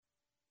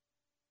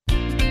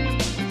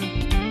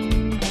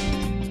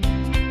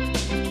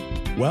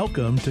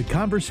Welcome to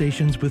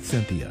Conversations with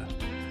Cynthia.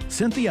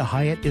 Cynthia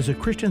Hiett is a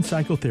Christian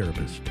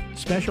psychotherapist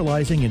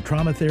specializing in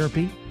trauma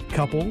therapy,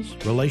 couples,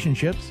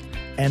 relationships,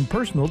 and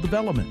personal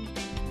development.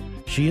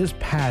 She is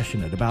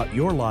passionate about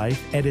your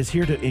life and is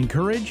here to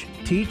encourage,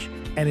 teach,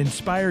 and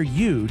inspire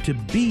you to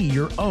be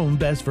your own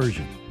best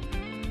version.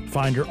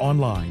 Find her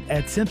online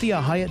at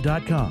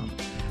CynthiaHiett.com.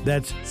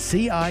 That's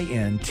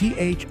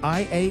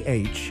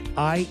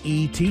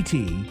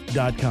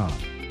CynthiaHiett.com.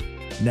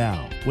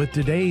 Now, with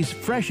today's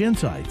fresh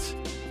insights,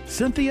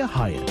 Cynthia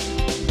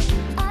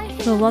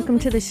Hiett. Well, welcome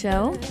to the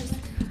show.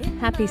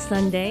 Happy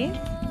Sunday.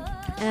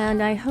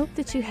 And I hope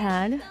that you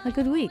had a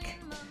good week.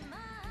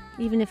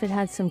 Even if it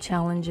had some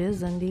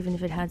challenges and even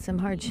if it had some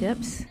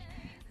hardships,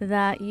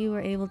 that you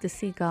were able to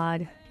see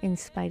God in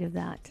spite of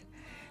that.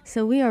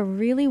 So we are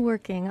really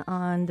working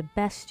on the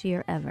best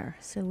year ever.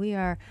 So we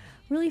are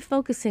really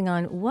focusing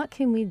on what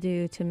can we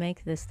do to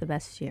make this the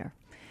best year.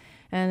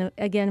 And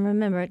again,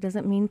 remember, it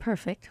doesn't mean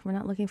perfect. We're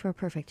not looking for a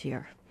perfect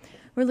year.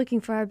 We're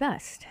looking for our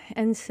best.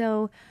 And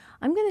so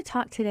I'm going to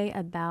talk today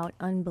about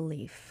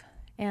unbelief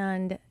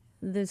and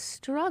the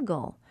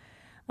struggle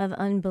of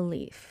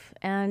unbelief.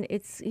 And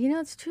it's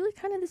truly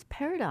kind of this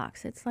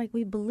paradox. It's like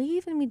we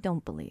believe and we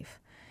don't believe.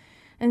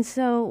 And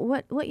so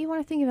what you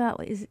want to think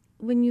about is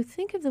when you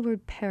think of the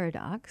word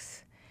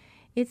paradox,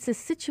 it's a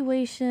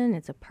situation,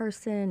 it's a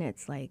person,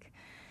 it's a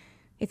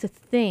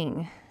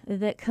thing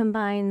that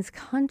combines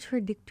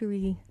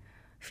contradictory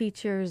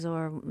features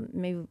or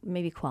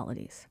maybe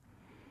qualities.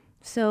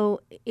 So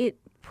it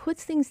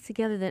puts things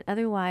together that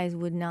otherwise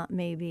would not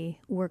maybe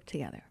work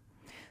together.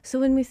 So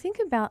when we think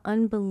about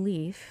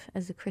unbelief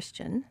as a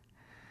Christian,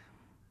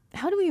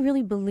 how do we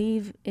really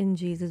believe in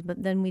Jesus,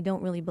 but then we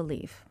don't really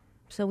believe?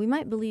 So we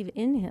might believe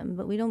in him,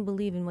 but we don't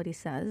believe in what he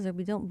says, or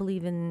we don't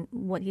believe in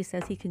what he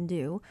says he can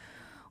do.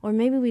 Or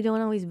maybe we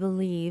don't always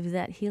believe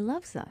that he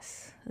loves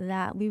us,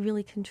 that we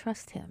really can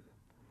trust him.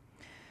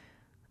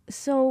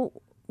 So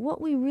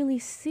what we really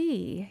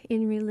see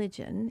in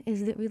religion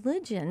is that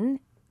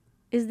religion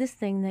is this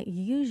thing that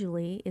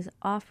usually is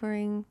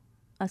offering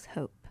us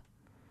hope.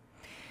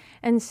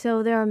 And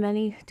so there are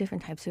many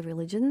different types of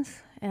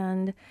religions,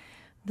 and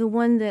the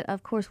one that,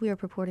 of course, we are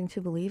purporting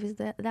to believe is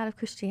that of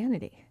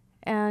Christianity.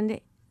 And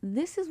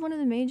this is one of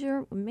the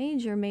major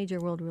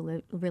world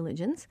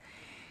religions.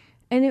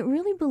 And it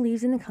really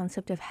believes in the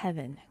concept of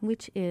heaven,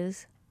 which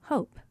is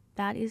hope.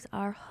 That is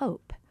our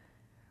hope,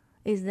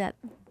 is that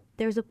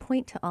there's a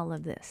point to all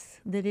of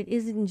this, that it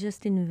isn't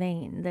just in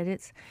vain, that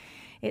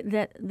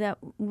that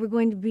we're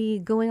going to be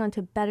going on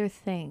to better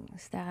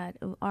things, that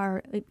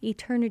our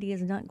eternity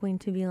is not going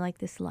to be like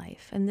this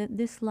life, and that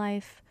this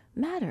life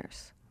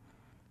matters.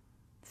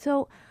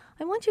 So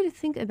I want you to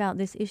think about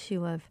this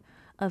issue of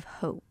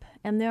hope.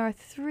 And there are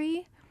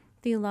three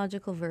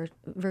theological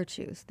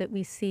virtues that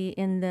we see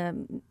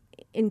in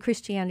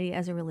Christianity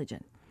as a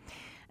religion.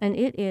 And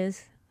it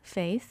is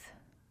faith,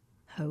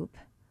 hope,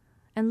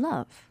 and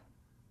love.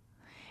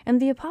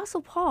 And the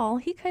Apostle Paul,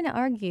 he kind of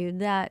argued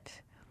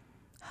that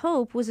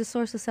hope was a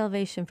source of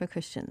salvation for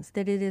Christians,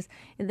 that it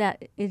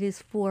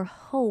is for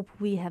hope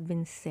we have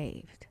been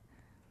saved.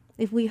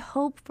 If we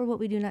hope for what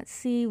we do not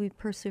see, we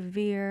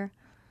persevere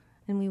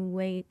and we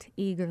wait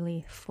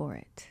eagerly for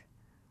it.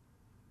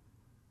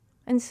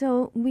 And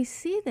so we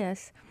see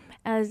this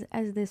as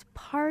this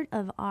part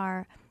of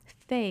our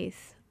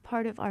faith,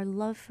 part of our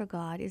love for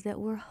God, is that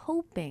we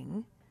hope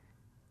in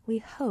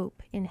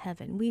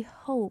heaven. We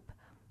hope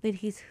that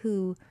he's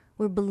who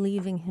we're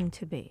believing him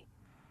to be.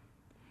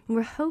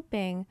 We're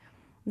hoping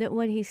that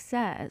what he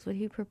says, what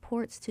he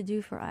purports to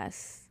do for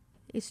us,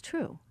 is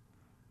true.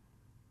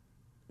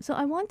 So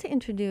I want to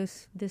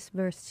introduce this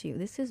verse to you.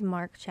 This is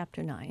Mark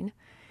chapter 9,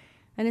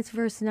 and it's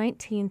verse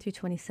 19 through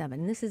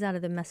 27. This is out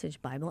of the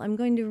Message Bible. I'm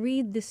going to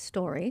read this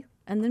story,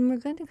 and then we're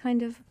going to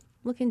kind of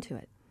look into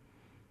it.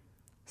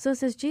 So it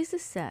says,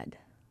 Jesus said,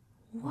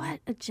 "What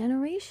a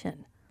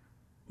generation!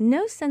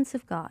 No sense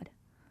of God.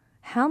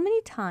 How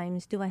many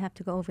times do I have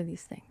to go over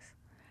these things?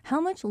 How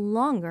much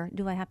longer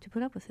do I have to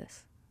put up with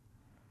this?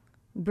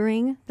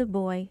 Bring the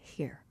boy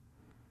here."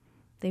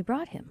 They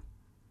brought him.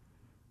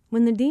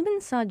 When the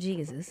demon saw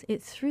Jesus,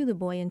 it threw the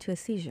boy into a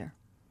seizure,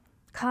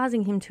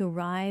 causing him to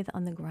writhe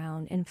on the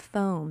ground and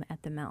foam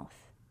at the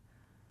mouth.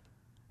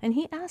 And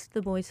he asked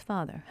the boy's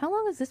father, "How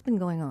long has this been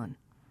going on?"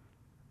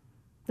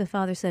 The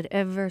father said,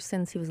 "Ever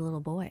since he was a little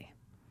boy.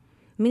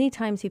 Many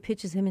times he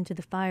pitches him into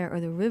the fire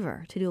or the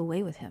river to do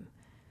away with him.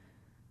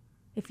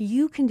 If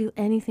you can do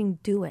anything,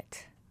 do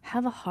it.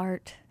 Have a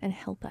heart and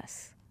help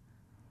us."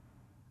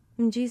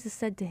 And Jesus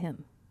said to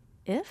him,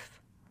 If?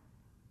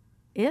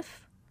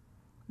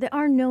 There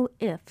are no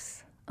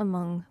ifs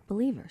among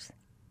believers.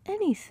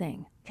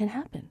 Anything can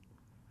happen."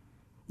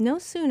 No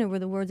sooner were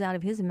the words out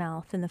of his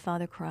mouth than the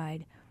father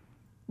cried,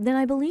 "Then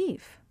I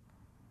believe.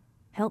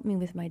 Help me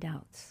with my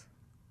doubts."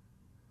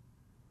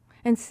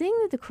 And seeing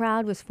that the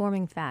crowd was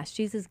forming fast,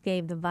 Jesus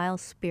gave the vile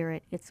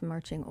spirit its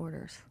marching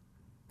orders.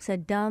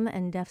 Said, "Dumb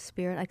and deaf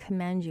spirit, I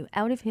command you,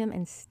 out of him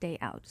and stay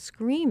out."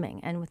 Screaming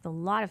and with a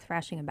lot of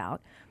thrashing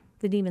about,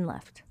 the demon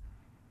left.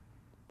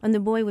 And the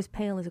boy was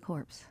pale as a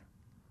corpse.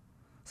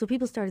 So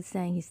people started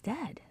saying, he's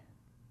dead.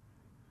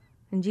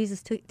 And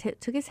Jesus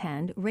took his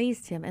hand,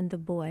 raised him, and the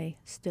boy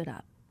stood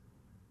up.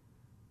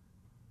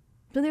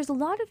 So there's a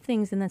lot of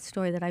things in that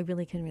story that I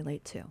really can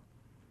relate to.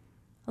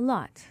 A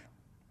lot.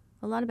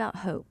 A lot about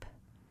hope.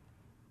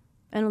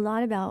 And a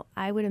lot about,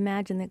 I would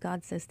imagine that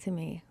God says to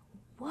me,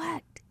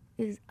 what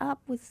is up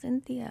with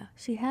Cynthia?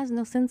 She has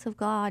no sense of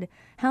God.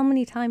 How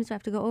many times do I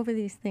have to go over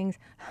these things?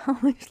 How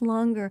much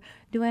longer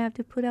do I have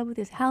to put up with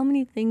this? How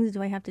many things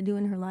do I have to do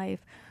in her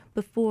life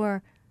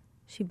before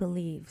she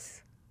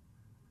believes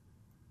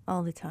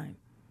all the time?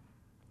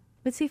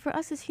 But see, for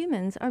us as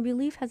humans, our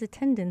belief has a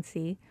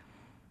tendency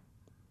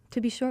to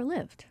be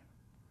short-lived.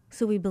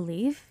 So we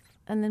believe,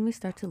 and then we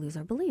start to lose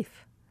our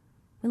belief.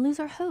 We lose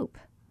our hope.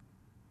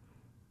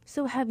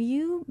 So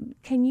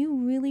can you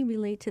really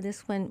relate to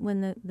this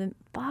when the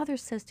Father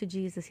says to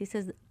Jesus, he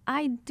says,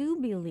 I do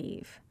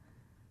believe.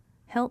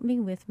 Help me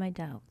with my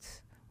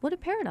doubts. What a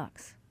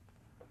paradox.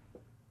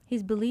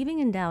 He's believing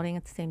and doubting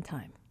at the same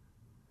time.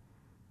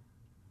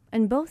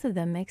 And both of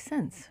them make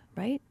sense,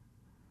 right?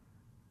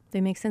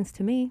 They make sense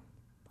to me.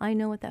 I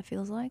know what that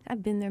feels like.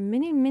 I've been there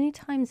many, many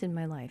times in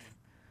my life.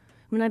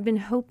 When I've been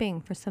hoping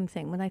for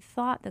something, when I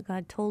thought that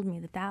God told me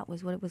that that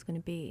was what it was going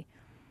to be.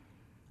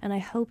 And I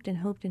hoped and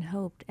hoped and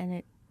hoped, and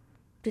it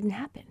didn't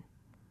happen.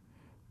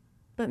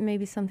 But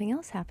maybe something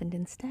else happened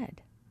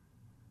instead.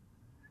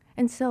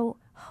 And so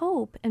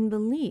hope and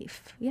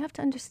belief, you have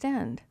to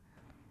understand,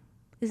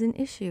 is an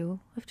issue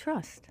of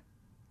trust.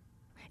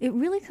 It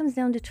really comes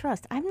down to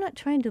trust. I'm not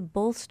trying to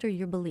bolster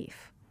your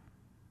belief.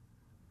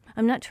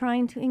 I'm not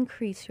trying to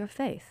increase your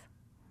faith.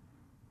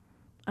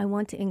 I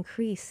want to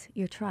increase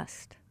your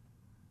trust.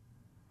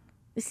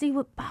 You see,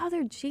 what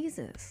bothered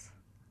Jesus,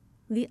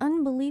 the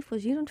unbelief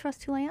was, you don't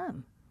trust who I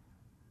am.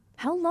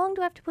 How long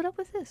do I have to put up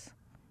with this?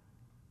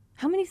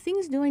 How many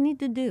things do I need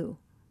to do?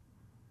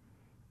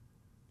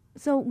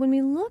 So when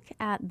we look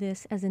at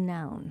this as a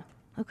noun,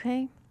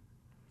 okay?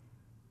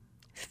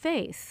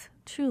 Faith,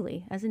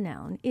 truly, as a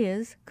noun,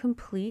 is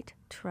complete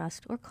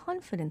trust or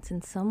confidence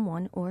in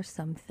someone or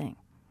something.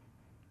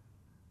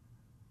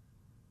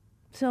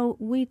 So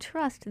we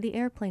trust the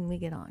airplane we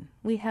get on.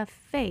 We have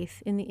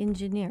faith in the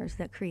engineers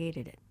that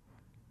created it.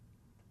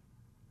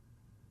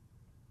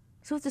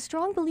 So it's a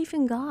strong belief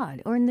in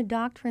God or in the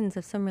doctrines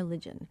of some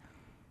religion.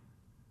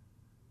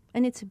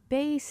 And it's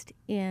based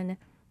in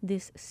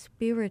this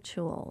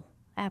spiritual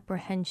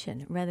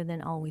apprehension rather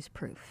than always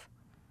proof.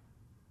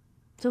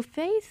 So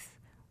faith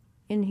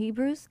in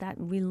Hebrews, that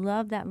we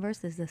love that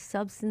verse, is the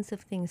substance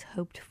of things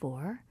hoped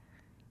for,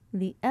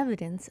 the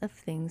evidence of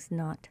things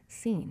not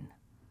seen.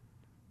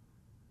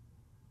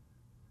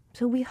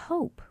 So we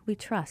hope, we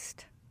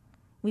trust,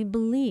 we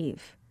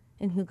believe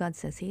in who God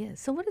says he is.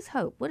 So what is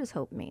hope? What does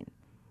hope mean?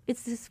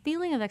 It's this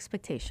feeling of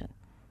expectation.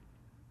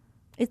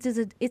 It's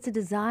a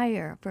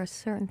desire for a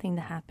certain thing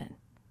to happen.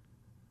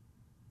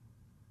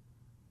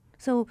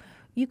 So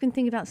you can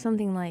think about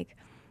something like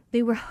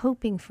they were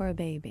hoping for a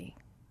baby.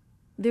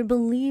 They're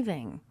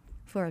believing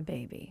for a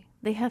baby.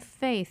 They have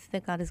faith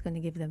that God is going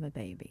to give them a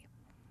baby.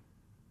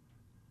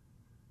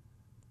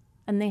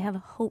 And they have a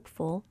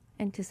hopeful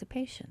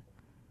anticipation.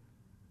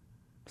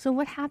 So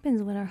what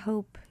happens when our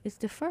hope is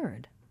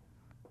deferred?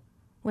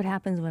 What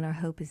happens when our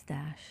hope is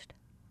dashed?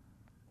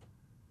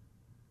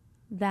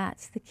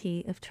 That's the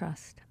key of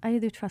trust. I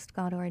either trust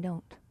God or I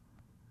don't.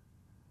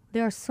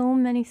 There are so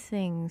many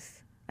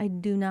things I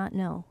do not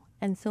know,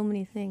 and so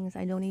many things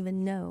I don't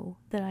even know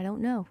that I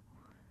don't know.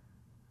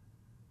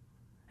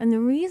 And the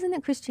reason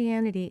that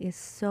Christianity is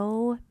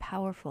so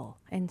powerful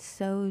and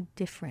so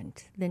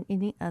different than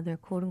any other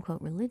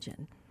quote-unquote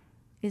religion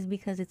is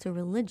because it's a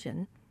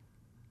religion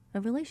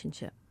of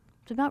relationship.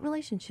 It's about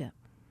relationship.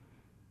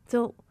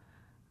 So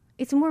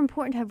it's more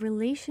important to have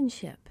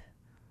relationship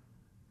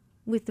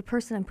with the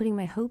person I'm putting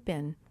my hope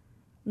in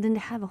than to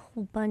have a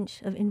whole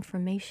bunch of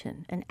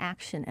information and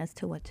action as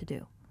to what to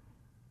do.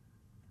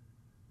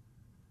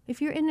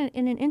 If you're in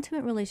an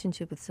intimate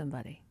relationship with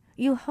somebody,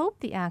 you hope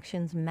the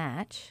actions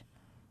match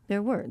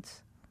their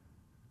words.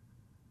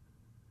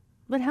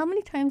 But how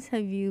many times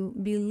have you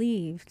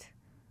believed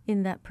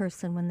in that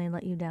person when they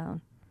let you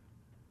down?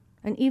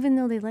 And even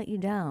though they let you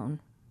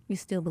down, you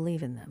still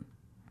believe in them.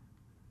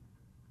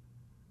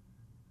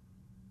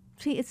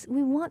 See,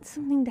 we want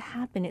something to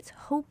happen. It's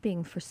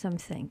hoping for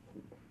something.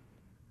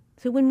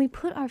 So when we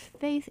put our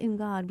faith in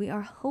God, we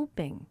are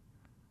hoping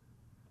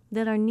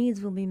that our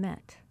needs will be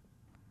met,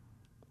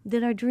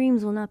 that our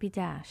dreams will not be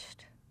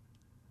dashed.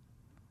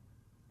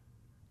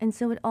 And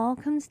so it all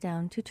comes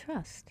down to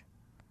trust.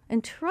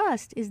 And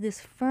trust is this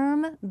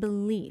firm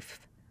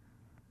belief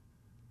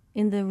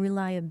in the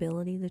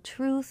reliability, the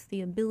truth,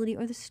 the ability,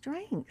 or the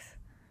strength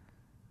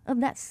of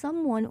that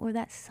someone or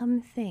that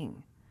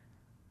something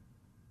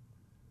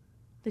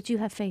that you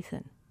have faith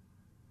in.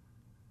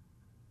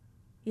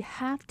 You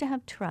have to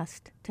have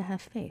trust to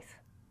have faith.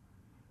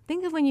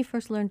 Think of when you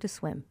first learned to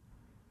swim.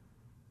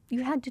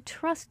 You had to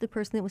trust the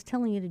person that was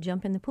telling you to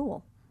jump in the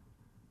pool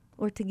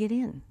or to get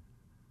in.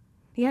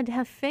 You had to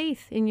have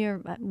faith in your,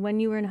 when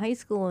you were in high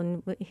school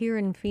and here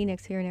in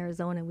Phoenix, here in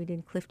Arizona, we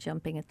did cliff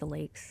jumping at the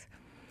lakes,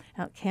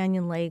 out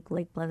Canyon Lake,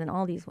 Lake Pleasant,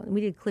 all these ones. We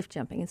did cliff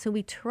jumping. And so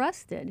we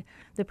trusted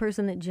the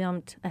person that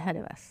jumped ahead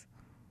of us,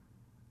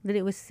 that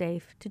it was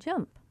safe to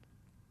jump.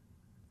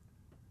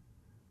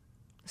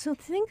 So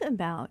think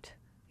about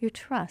your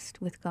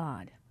trust with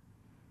God.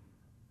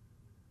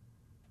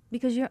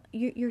 Because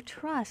your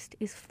trust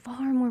is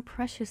far more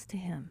precious to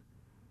him.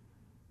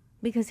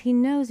 Because he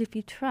knows if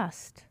you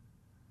trust,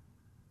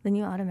 then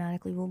you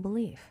automatically will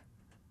believe.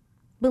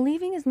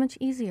 Believing is much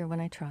easier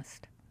when I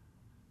trust.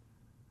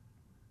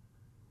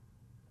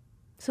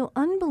 So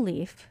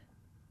unbelief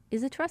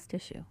is a trust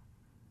issue.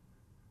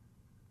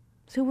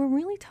 So we're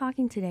really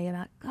talking today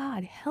about,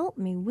 God, help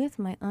me with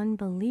my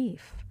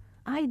unbelief.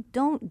 I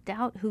don't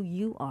doubt who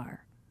you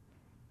are.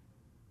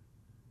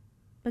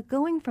 But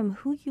going from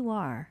who you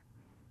are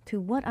to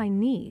what I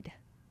need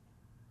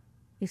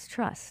is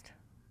trust.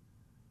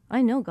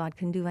 I know God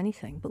can do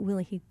anything, but will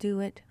he do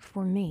it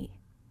for me?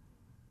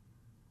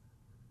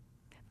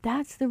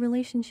 That's the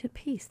relationship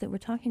piece that we're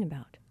talking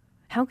about.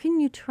 How can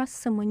you trust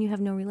someone you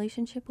have no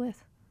relationship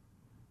with?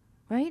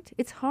 Right?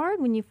 It's hard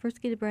when you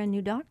first get a brand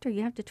new doctor.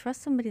 You have to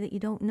trust somebody that you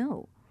don't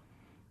know.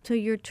 So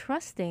you're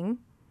trusting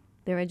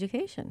their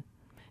education.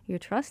 You're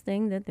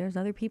trusting that there's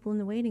other people in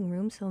the waiting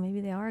room, so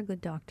maybe they are a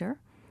good doctor.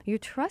 You're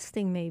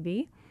trusting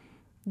maybe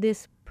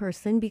this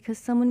person because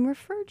someone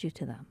referred you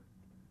to them.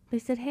 They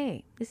said,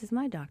 hey, this is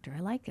my doctor.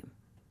 I like him.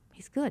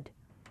 He's good.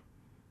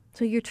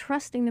 So you're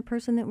trusting the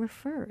person that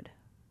referred.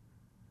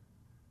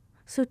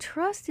 So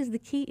trust is the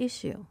key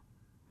issue.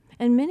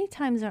 And many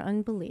times our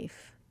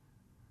unbelief,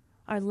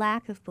 our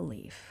lack of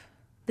belief,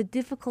 the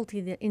difficulty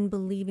that in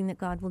believing that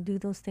God will do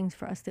those things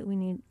for us that we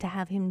need to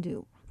have him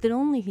do, that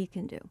only he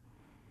can do,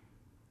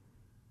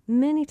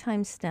 many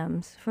times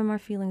stems from our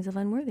feelings of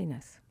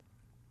unworthiness.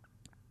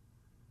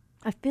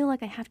 I feel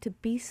like I have to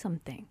be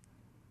something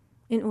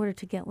in order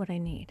to get what I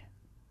need.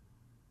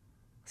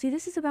 See,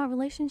 this is about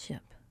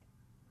relationship.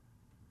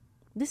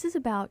 This is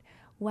about,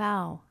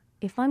 wow,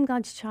 if I'm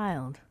God's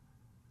child,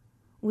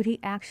 would he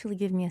actually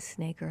give me a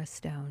snake or a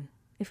stone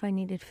if I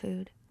needed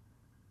food?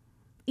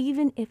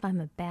 Even if I'm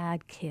a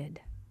bad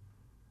kid.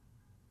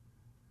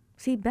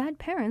 See, bad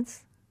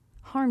parents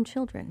harm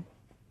children,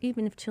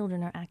 even if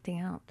children are acting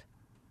out.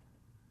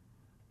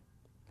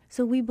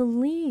 So we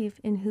believe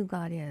in who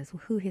God is,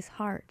 who his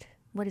heart,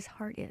 what his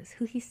heart is,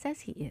 who he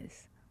says he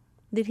is,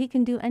 that he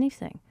can do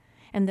anything,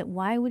 and that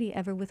why would he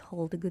ever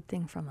withhold a good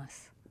thing from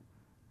us?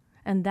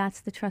 And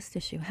that's the trust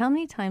issue. How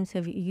many times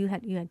have you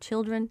had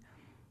children,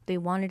 they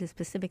wanted a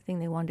specific thing,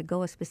 they wanted to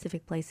go a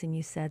specific place, and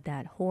you said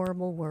that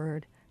horrible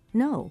word,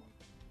 no.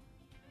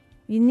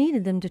 You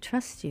needed them to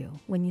trust you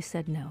when you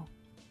said no.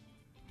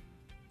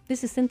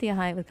 This is Cynthia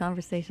Hiett with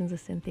Conversations with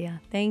Cynthia.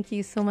 Thank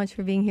you so much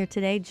for being here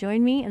today.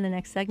 Join me in the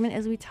next segment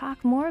as we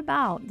talk more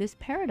about this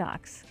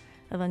paradox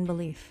of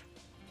unbelief.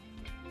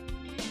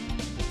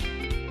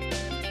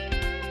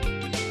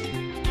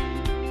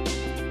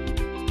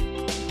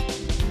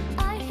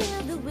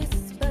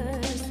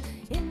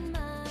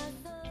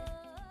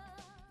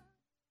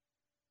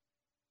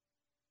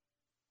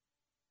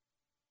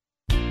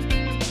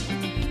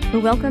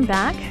 Well, welcome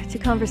back to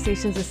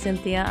Conversations with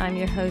Cynthia. I'm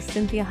your host,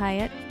 Cynthia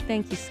Hiett.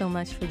 Thank you so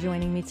much for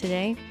joining me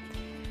today.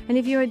 And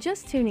if you are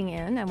just tuning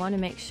in, I want to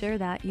make sure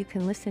that you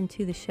can listen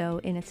to the show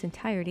in its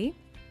entirety.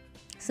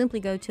 Simply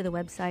go to the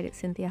website at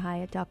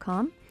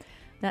cynthiahiett.com.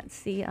 That's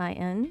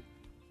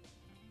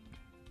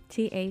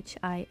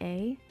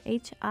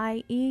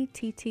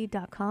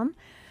CINTHIAHIETT.com.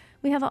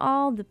 We have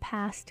all the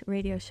past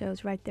radio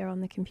shows right there on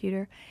the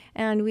computer,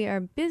 and we are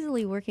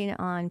busily working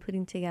on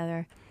putting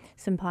together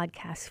some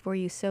podcasts for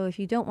you. So if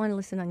you don't want to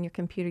listen on your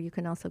computer, you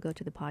can also go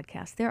to the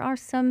podcast. There are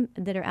some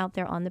that are out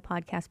there on the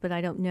podcast, but I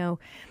don't know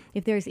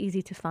if they're as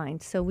easy to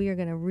find. So we are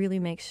going to really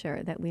make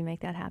sure that we make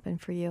that happen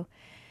for you.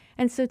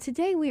 And so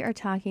today we are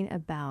talking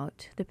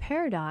about the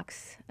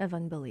paradox of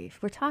unbelief.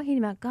 We're talking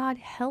about, God,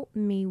 help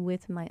me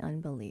with my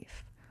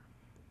unbelief.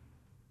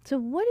 So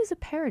what is a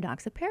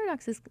paradox? A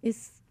paradox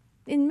is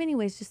in many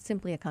ways just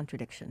simply a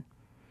contradiction.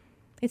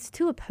 It's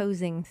two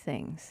opposing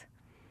things.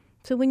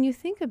 So when you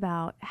think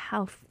about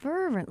how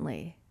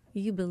fervently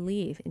you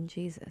believe in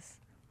Jesus,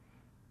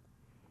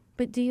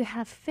 but do you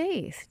have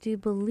faith? Do you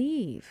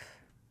believe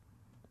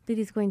that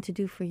he's going to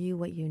do for you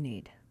what you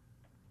need?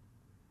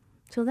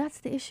 So that's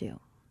the issue.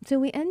 So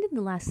we ended the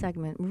last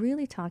segment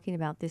really talking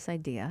about this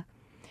idea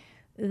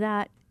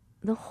that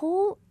the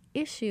whole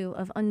issue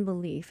of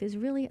unbelief is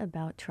really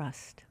about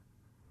trust.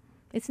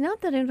 It's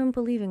not that I don't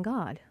believe in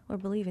God or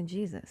believe in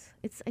Jesus.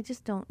 I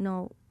just don't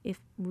know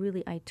if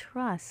really I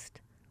trust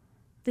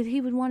that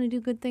he would want to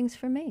do good things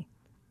for me,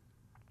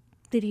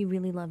 that he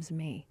really loves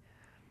me,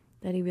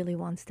 that he really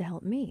wants to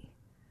help me.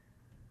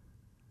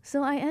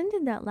 So I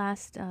ended that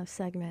last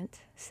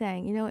segment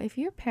saying, if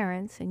you're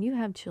parents and you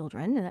have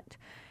children that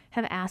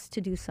have asked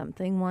to do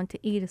something, want to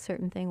eat a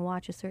certain thing,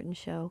 watch a certain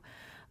show,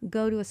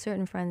 go to a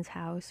certain friend's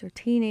house, or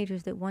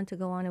teenagers that want to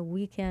go on a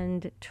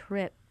weekend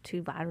trip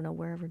to, I don't know,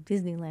 wherever,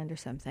 Disneyland or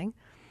something.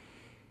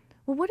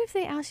 Well, what if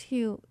they ask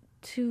you,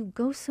 to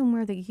go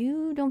somewhere that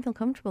you don't feel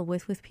comfortable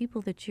with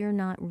people that you're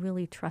not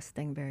really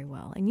trusting very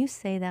well. And you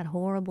say that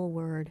horrible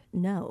word,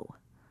 no.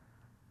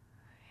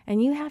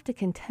 And you have to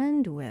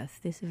contend with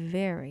this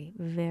very,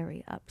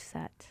 very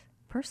upset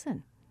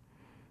person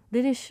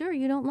that is sure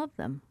you don't love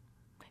them,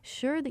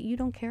 sure that you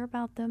don't care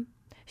about them,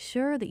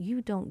 sure that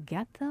you don't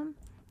get them,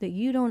 that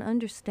you don't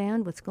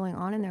understand what's going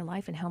on in their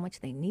life and how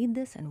much they need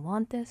this and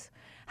want this,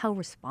 how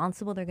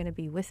responsible they're going to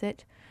be with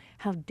it.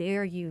 How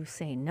dare you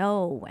say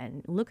no,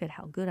 and look at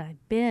how good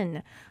I've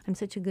been. I'm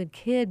such a good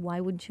kid. Why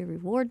wouldn't you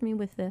reward me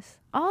with this?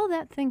 All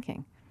that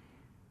thinking.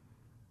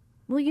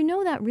 Well, you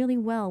know that really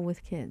well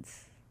with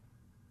kids.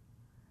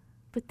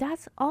 But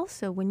that's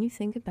also when you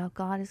think about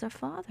God as our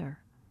Father.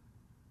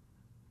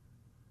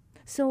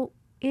 So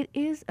it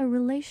is a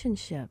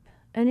relationship,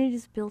 and it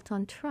is built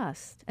on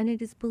trust, and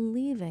it is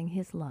believing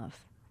His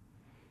love.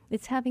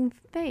 It's having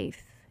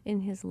faith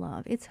in His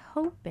love. It's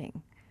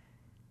hoping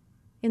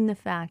in the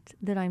fact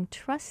that I'm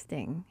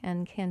trusting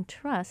and can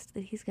trust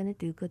that He's going to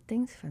do good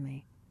things for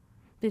me,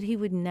 that He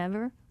would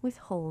never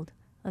withhold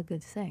a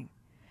good thing.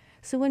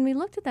 So when we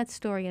looked at that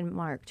story in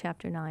Mark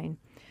chapter 9,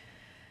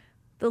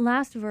 the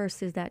last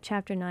verse is that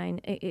chapter 9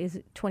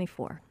 is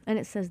 24, and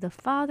it says, "The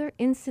Father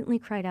instantly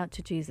cried out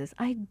to Jesus,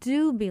 'I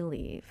do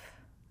believe,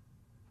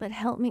 but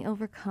help me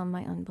overcome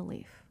my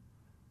unbelief.'"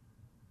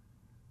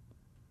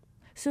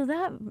 So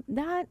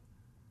that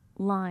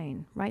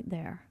line right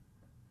there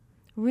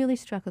really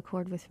struck a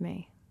chord with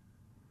me,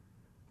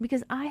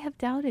 because I have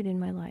doubted in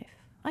my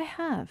life. I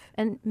have.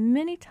 And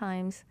many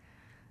times,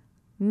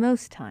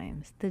 most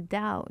times, the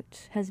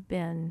doubt has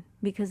been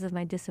because of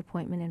my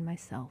disappointment in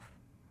myself.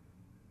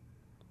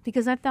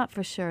 Because I've thought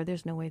for sure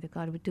there's no way that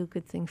God would do a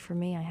good thing for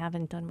me. I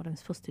haven't done what I'm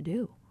supposed to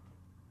do.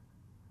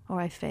 Or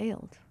I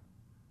failed.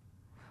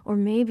 Or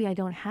maybe I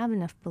don't have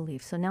enough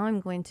belief. So now I'm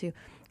going to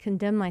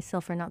condemn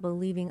myself for not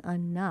believing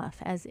enough,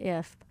 as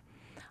if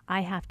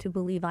I have to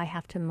believe I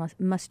have to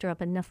muster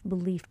up enough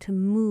belief to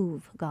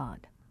move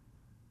God.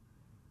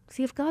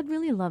 See, if God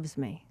really loves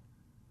me,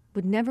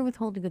 would never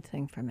withhold a good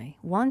thing for me,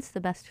 wants the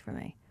best for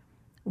me,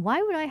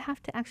 why would I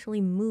have to actually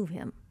move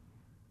Him,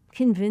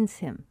 convince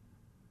Him,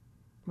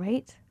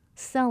 right?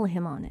 Sell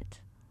Him on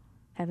it?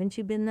 Haven't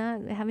you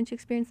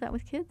experienced that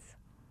with kids?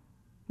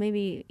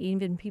 Maybe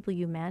even people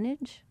you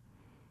manage.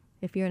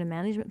 If you're in a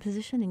management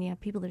position and you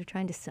have people that are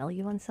trying to sell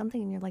you on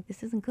something and you're like,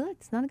 this isn't good,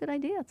 it's not a good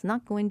idea, it's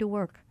not going to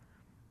work.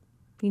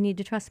 You need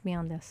to trust me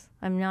on this.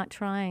 I'm not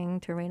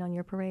trying to rain on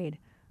your parade.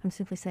 I'm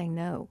simply saying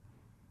no.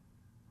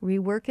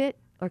 Rework it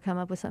or come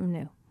up with something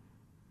new.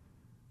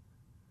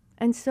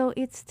 And so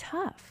it's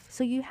tough.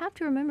 So you have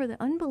to remember that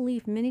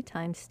unbelief many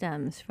times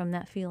stems from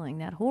that feeling,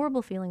 that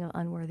horrible feeling of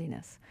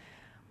unworthiness,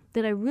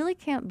 that I really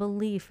can't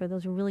believe for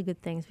those really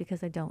good things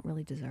because I don't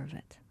really deserve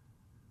it.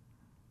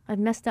 I've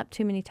messed up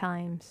too many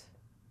times.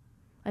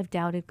 I've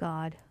doubted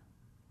God.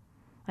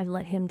 I've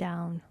let Him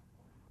down.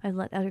 I've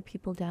let other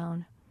people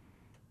down.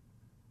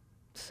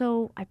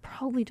 So I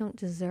probably don't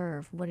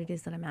deserve what it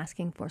is that I'm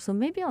asking for. So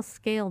maybe I'll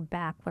scale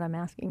back what I'm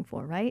asking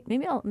for, right?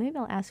 Maybe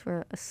I'll ask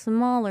for a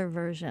smaller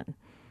version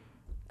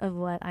of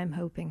what I'm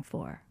hoping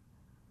for,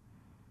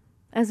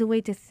 as a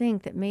way to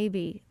think that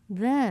maybe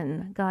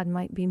then God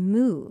might be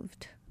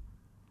moved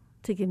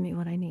to give me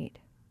what I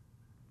need.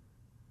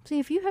 See,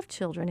 if you have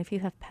children, if you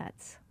have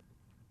pets,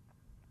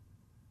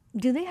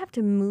 do they have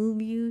to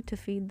move you to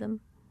feed them?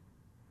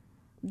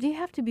 Do you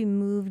have to be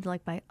moved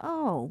like by,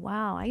 oh,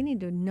 wow, I need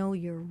to know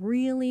you're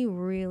really,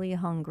 really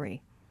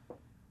hungry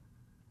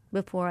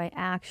before I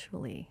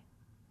actually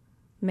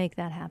make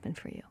that happen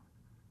for you?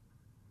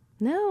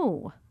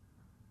 No,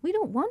 we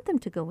don't want them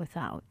to go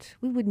without.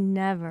 We would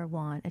never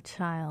want a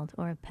child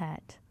or a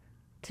pet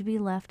to be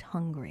left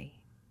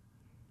hungry.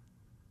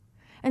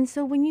 And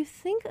so when you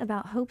think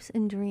about hopes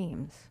and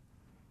dreams,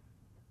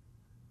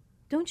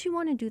 don't you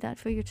want to do that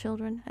for your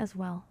children as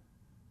well?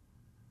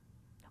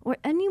 Or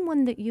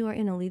anyone that you are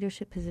in a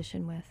leadership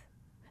position with.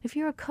 If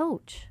you're a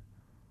coach,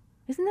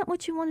 isn't that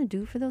what you want to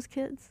do for those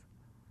kids?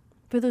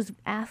 For those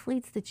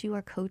athletes that you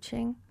are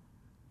coaching?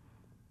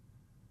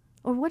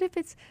 Or what if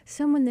it's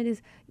someone that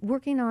is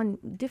working on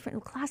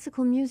different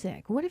classical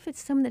music? What if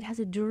it's someone that has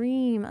a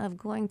dream of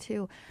going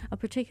to a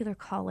particular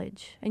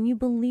college and you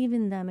believe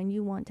in them and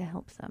you want to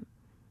help them?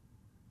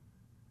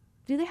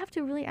 Do they have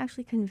to really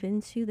actually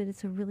convince you that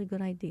it's a really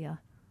good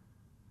idea?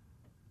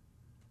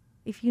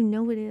 If you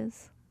know it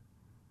is.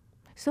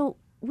 So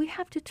we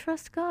have to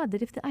trust God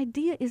that if the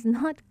idea is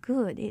not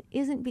good, it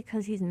isn't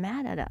because He's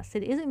mad at us.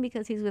 It isn't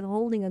because He's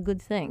withholding a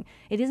good thing.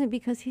 It isn't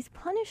because He's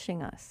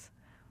punishing us.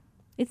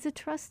 It's a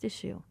trust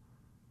issue.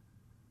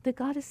 That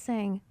God is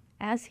saying,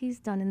 as He's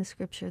done in the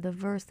scripture, the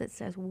verse that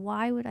says,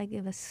 why would I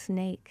give a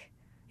snake?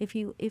 If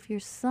your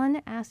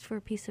son asked for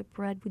a piece of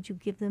bread, would you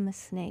give them a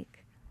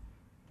snake?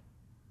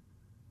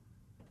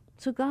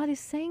 So God is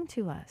saying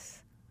to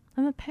us,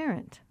 I'm a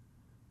parent.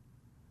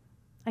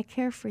 I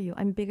care for you.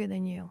 I'm bigger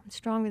than you. I'm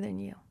stronger than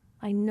you.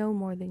 I know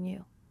more than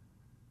you.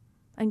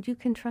 And you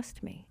can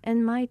trust me.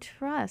 And my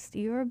trust,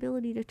 your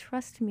ability to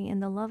trust me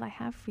and the love I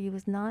have for you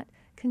is not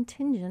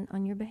contingent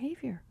on your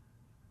behavior.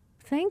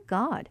 Thank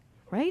God.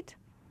 right?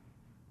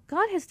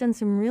 God has done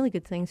some really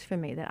good things for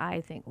me that I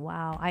think,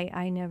 wow,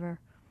 I never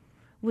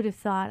would have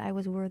thought I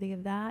was worthy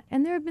of that.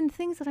 And there have been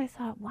things that I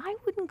thought, why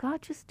wouldn't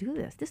God just do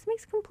this? This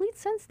makes complete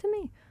sense to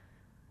me.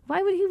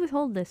 Why would he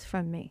withhold this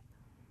from me?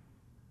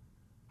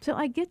 So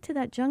I get to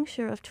that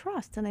juncture of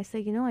trust and I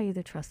say, I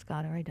either trust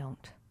God or I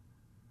don't.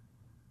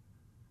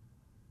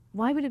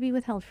 Why would it be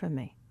withheld from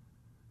me?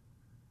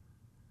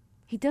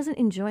 He doesn't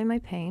enjoy my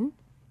pain.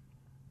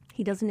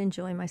 He doesn't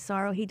enjoy my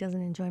sorrow. He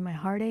doesn't enjoy my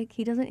heartache.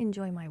 He doesn't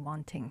enjoy my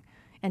wanting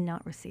and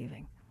not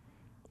receiving.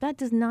 That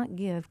does not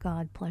give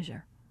God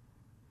pleasure.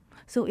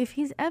 So if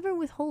he's ever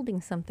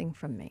withholding something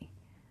from me,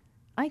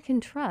 I can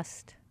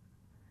trust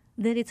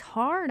that it's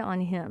hard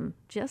on him.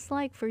 Just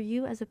like for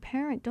you as a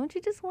parent, don't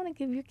you just want to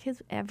give your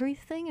kids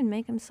everything and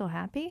make them so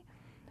happy?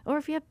 Or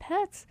if you have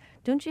pets,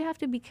 don't you have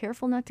to be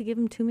careful not to give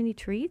them too many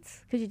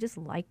treats because you just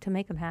like to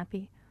make them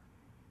happy?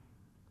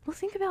 Well,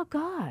 think about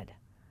God,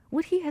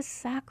 what he has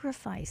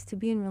sacrificed to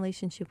be in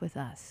relationship with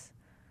us.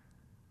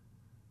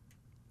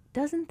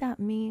 Doesn't that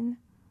mean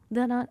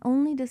that not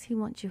only does he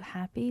want you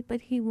happy,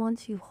 but he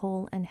wants you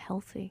whole and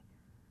healthy?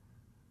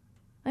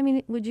 I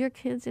mean, would your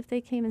kids, if they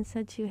came and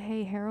said to you,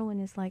 hey, heroin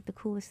is like the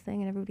coolest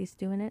thing and everybody's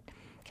doing it,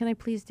 can I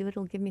please do it?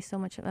 It'll give me so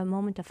much a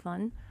moment of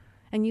fun.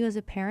 And you as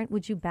a parent,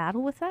 would you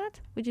battle with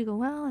that? Would you go,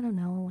 well, I don't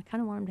know. I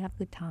kind of want them to have a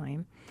good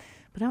time,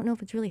 but I don't know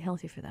if it's really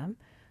healthy for them.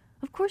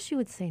 Of course you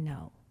would say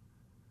no.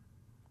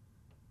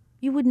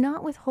 You would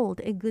not withhold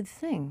a good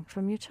thing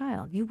from your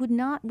child. You would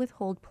not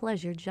withhold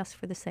pleasure just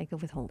for the sake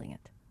of withholding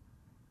it.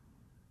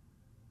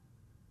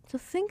 So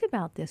think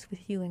about this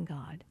with you and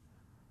God.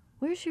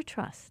 Where's your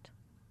trust?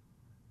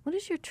 What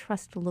does your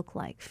trust look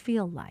like,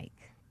 feel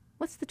like?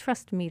 What's the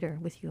trust meter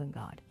with you and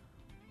God?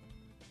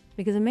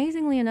 Because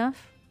amazingly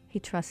enough, he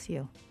trusts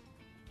you.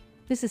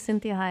 This is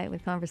Cinthia Hiett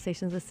with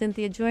Conversations with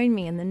Cinthia. Join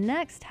me in the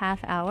next half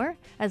hour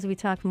as we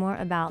talk more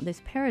about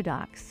this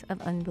paradox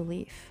of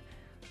unbelief.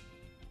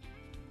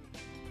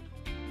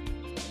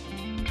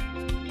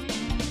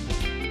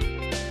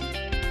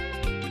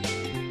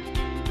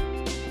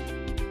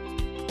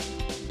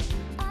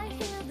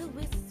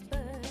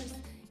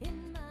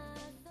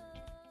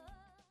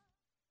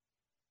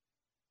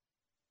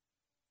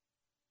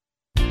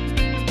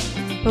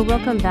 Well,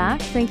 welcome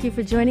back. Thank you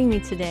for joining me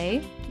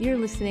today. You're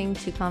listening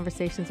to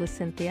Conversations with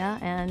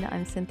Cinthia, and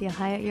I'm Cinthia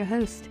Hiett, your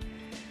host.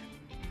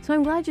 So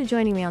I'm glad you're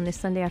joining me on this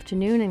Sunday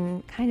afternoon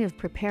and kind of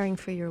preparing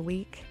for your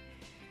week.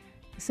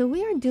 So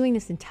we are doing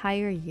this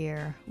entire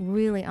year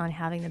really on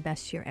having the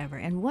best year ever.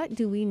 And what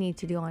do we need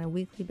to do on a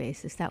weekly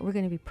basis that we're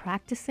going to be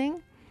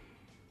practicing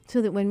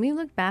so that when we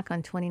look back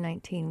on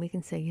 2019, we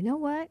can say, you know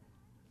what?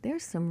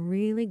 There's some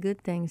really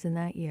good things in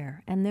that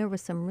year. And there were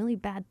some really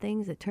bad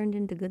things that turned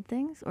into good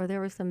things, or there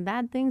were some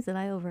bad things that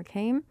I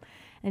overcame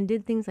and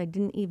did things I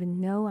didn't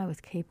even know I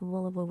was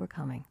capable of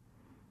overcoming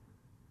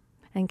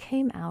and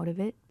came out of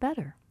it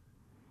better.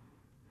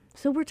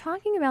 So we're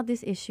talking about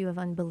this issue of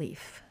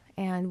unbelief,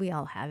 and we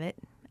all have it.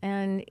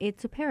 And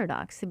it's a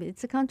paradox.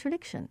 It's a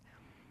contradiction.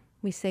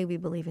 We say we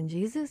believe in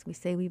Jesus. We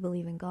say we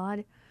believe in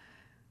God.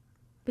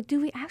 But do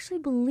we actually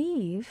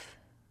believe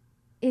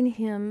in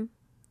him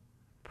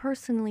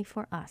personally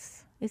for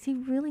us? Is he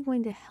really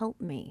going to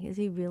help me? Is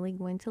he really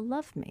going to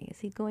love me? Is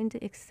he going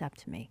to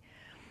accept me?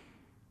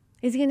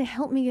 Is he going to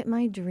help me get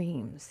my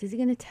dreams? Is he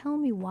going to tell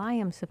me why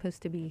I'm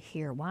supposed to be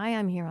here, why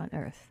I'm here on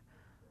earth?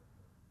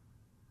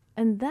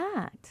 And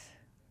that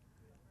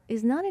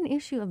is not an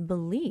issue of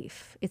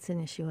belief. It's an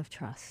issue of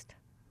trust.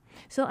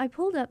 So I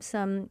pulled up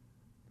some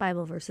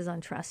Bible verses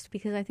on trust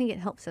because I think it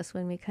helps us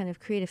when we kind of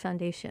create a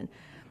foundation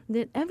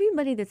that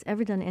everybody that's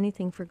ever done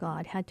anything for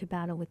God had to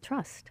battle with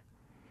trust.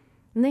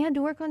 And they had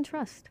to work on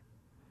trust.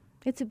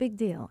 It's a big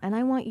deal. And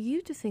I want you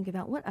to think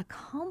about what a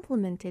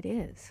compliment it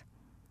is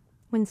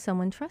when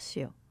someone trusts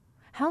you.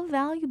 How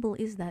valuable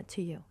is that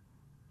to you?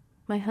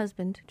 My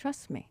husband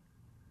trusts me.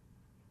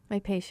 My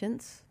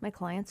patients, my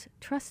clients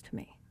trust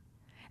me.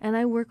 And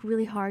I work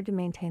really hard to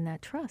maintain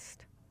that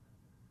trust.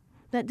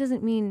 That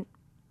doesn't mean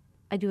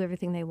I do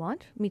everything they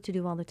want me to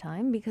do all the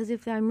time, because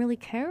if I'm really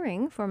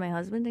caring for my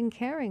husband and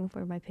caring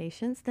for my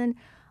patients, then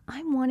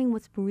I'm wanting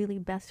what's really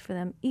best for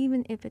them,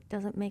 even if it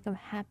doesn't make them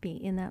happy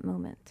in that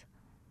moment.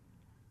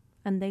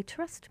 And they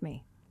trust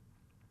me.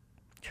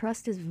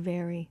 Trust is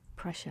very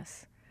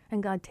precious,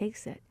 and God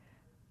takes it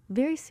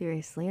very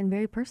seriously and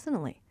very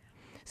personally.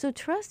 So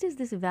trust is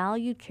this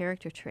valued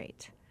character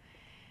trait,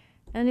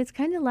 and it's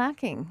kind of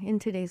lacking in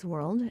today's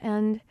world,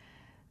 and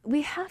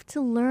we have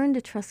to learn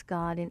to trust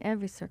God in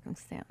every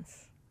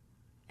circumstance,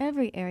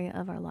 every area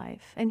of our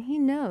life, and he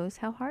knows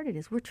how hard it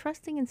is. We're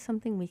trusting in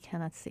something we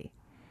cannot see.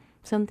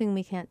 Something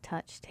we can't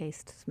touch,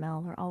 taste,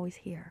 smell, or always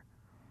hear.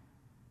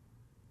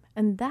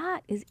 And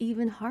that is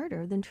even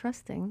harder than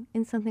trusting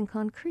in something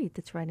concrete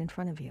that's right in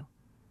front of you.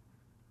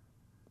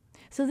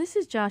 So this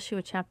is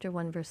Joshua chapter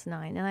 1, verse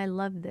 9, and I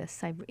love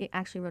this. I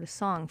actually wrote a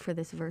song for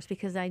this verse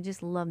because I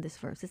just love this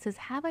verse. It says,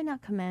 "Have I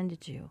not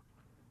commanded you?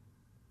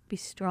 Be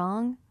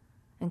strong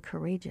and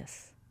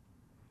courageous.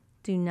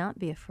 Do not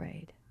be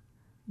afraid,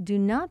 Do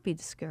not be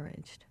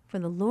discouraged, for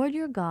the Lord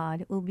your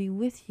God will be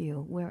with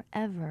you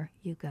wherever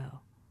you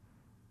go.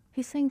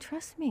 He's saying,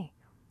 trust me.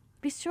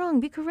 Be strong,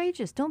 be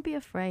courageous, don't be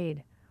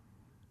afraid.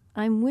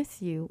 I'm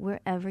with you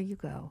wherever you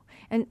go.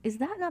 And is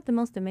that not the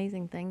most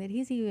amazing thing? That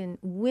he's even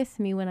with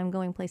me when I'm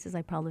going places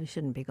I probably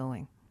shouldn't be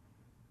going.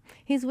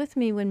 He's with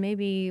me when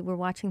maybe we're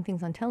watching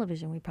things on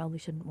television we probably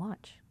shouldn't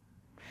watch.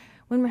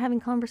 When we're having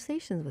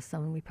conversations with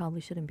someone we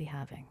probably shouldn't be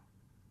having.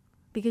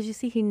 Because you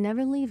see, he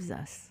never leaves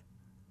us.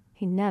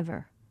 He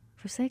never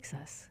forsakes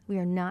us. We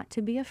are not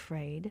to be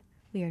afraid.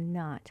 We are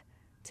not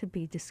to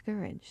be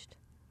discouraged.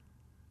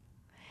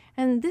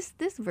 And this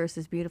verse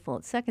is beautiful.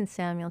 It's 2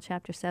 Samuel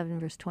chapter 7,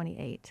 verse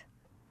 28.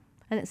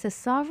 And it says,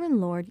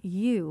 Sovereign Lord,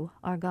 you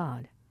are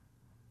God.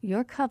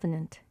 Your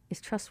covenant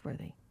is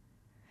trustworthy.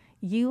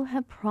 You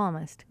have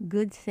promised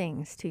good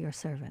things to your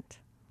servant.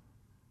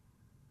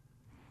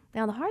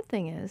 Now, the hard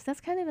thing is,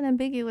 that's kind of an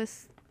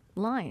ambiguous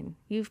line.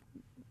 You've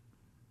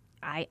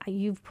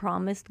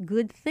promised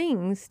good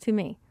things to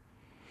me.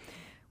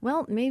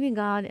 Well, maybe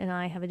God and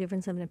I have a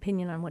difference of an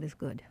opinion on what is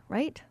good,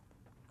 right?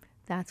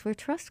 That's where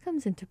trust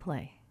comes into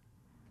play.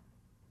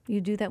 You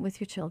do that with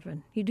your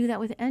children. You do that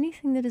with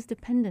anything that is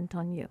dependent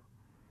on you.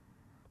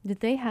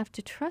 That they have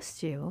to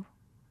trust you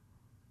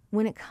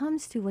when it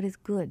comes to what is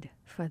good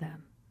for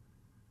them.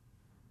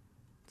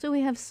 So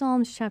we have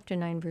Psalms chapter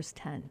 9, verse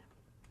 10.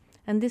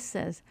 And this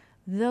says,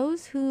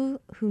 those who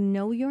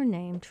know your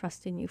name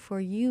trust in you, for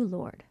you,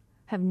 Lord,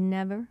 have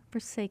never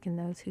forsaken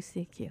those who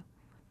seek you.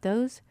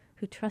 Those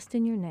who trust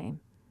in your name,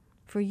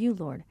 for you,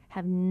 Lord,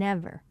 have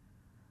never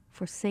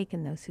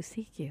forsaken those who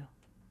seek you.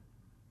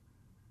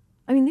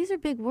 I mean, these are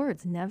big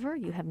words. Never.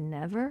 You have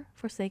never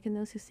forsaken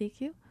those who seek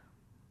you.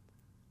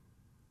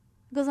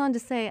 It goes on to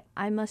say,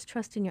 I must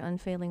trust in your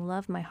unfailing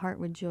love. My heart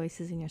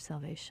rejoices in your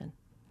salvation.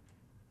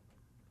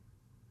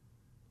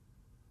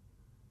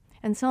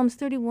 And Psalms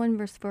 31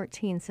 verse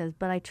 14 says,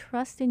 but I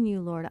trust in you,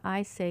 Lord.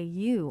 I say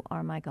you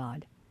are my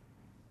God.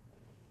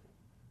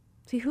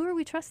 See, who are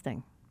we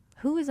trusting?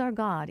 Who is our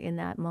God in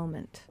that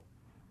moment?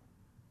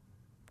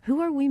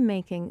 Who are we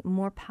making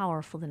more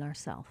powerful than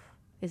ourselves?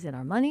 Is it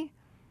our money?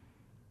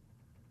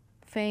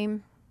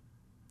 Fame?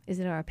 Is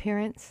it our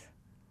appearance?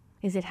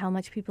 Is it how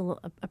much people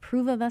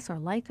approve of us or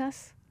like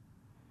us?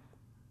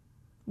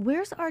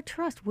 Where's our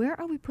trust? Where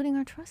are we putting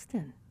our trust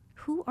in?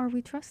 Who are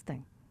we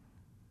trusting?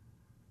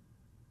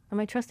 Am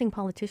I trusting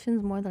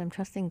politicians more than I'm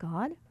trusting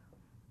God?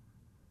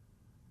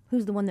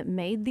 Who's the one that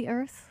made the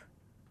earth,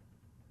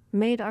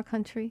 made our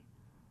country,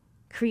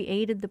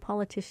 created the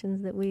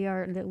politicians that we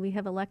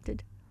have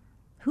elected?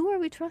 Who are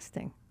we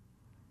trusting?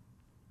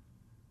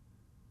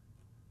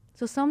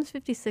 So Psalms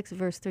 56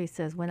 verse 3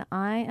 says, when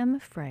I am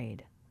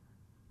afraid,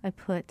 I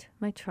put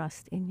my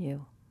trust in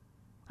you.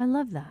 I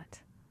love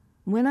that.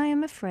 When I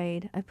am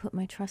afraid, I put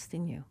my trust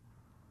in you.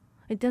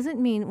 It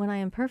doesn't mean when I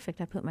am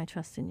perfect, I put my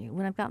trust in you.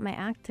 When I've got my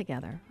act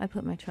together, I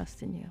put my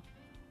trust in you.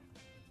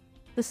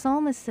 The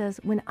psalmist says,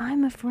 when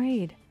I'm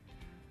afraid,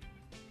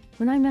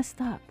 when I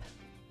messed up,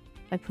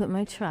 I put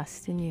my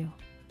trust in you.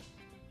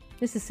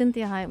 This is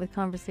Cynthia Hiett with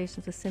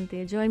Conversations with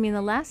Cynthia. Join me in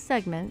the last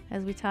segment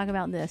as we talk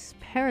about this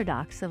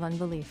paradox of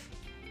unbelief.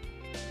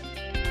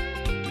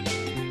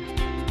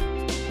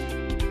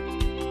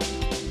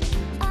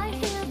 I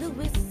hear the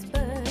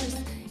whispers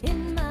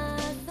in my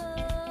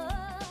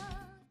thoughts.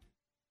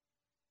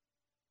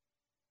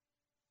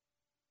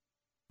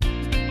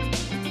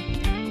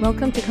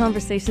 Welcome to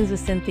Conversations with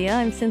Cynthia.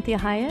 I'm Cynthia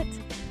Hiett.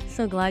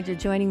 So glad you're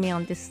joining me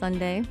on this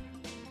Sunday,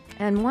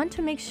 and want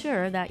to make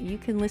sure that you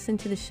can listen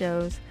to the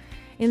shows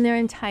in their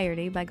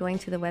entirety by going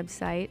to the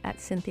website at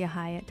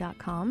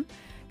cynthiahiett.com.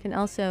 You can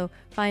also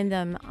find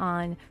them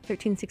on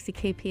 1360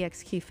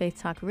 KPXQ Faith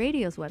Talk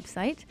Radio's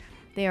website.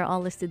 They are all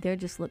listed there.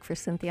 Just look for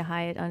Cynthia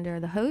Hiett under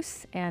the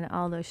hosts, and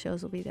all those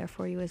shows will be there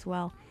for you as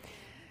well.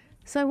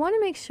 So I want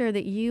to make sure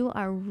that you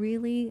are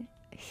really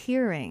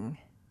hearing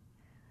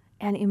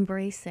and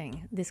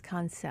embracing this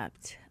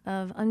concept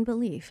of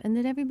unbelief, and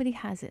that everybody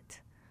has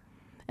it.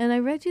 And I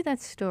read you that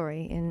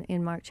story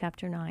in Mark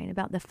chapter 9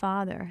 about the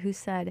father who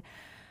said,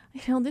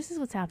 this is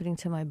what's happening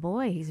to my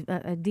boy. He's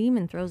a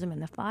demon throws him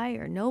in the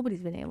fire.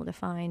 Nobody's been able to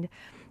find,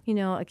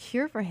 a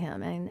cure for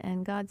him.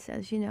 And God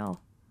says,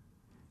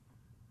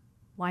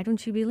 why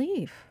don't you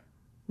believe?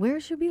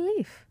 Where's your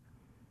belief?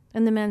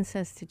 And the man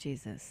says to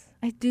Jesus,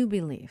 I do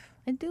believe.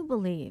 I do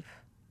believe.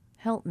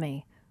 Help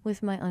me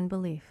with my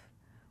unbelief.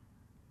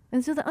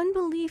 And so the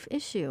unbelief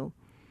issue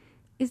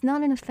is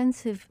not an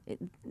offensive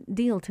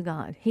deal to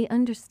God. He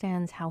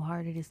understands how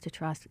hard it is to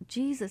trust.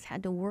 Jesus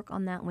had to work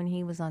on that when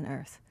he was on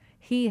earth.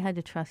 He had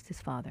to trust his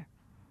Father.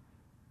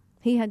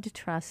 He had to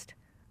trust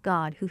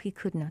God, who he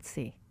could not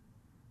see.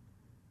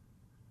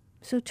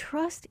 So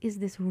trust is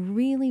this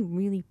really,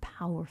 really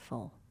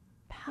powerful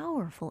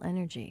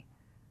energy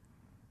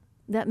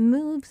that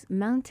moves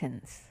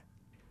mountains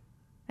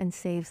and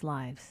saves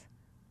lives.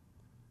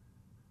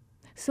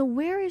 So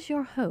where is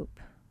your hope?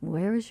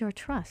 Where is your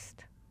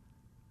trust?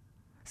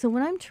 So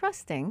when I'm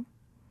trusting,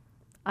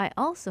 I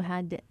also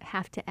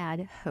have to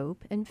add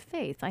hope and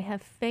faith. I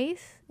have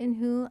faith in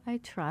who I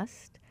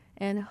trust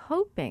and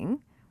hoping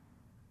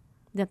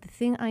that the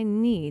thing I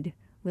need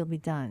will be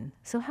done.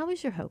 So how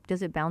is your hope?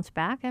 Does it bounce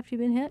back after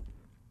you've been hit?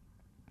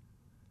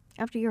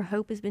 After your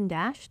hope has been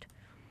dashed?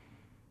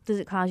 Does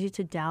it cause you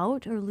to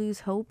doubt or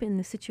lose hope in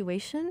the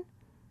situation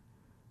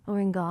or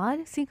in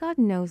God? See, God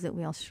knows that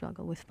we all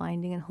struggle with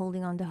finding and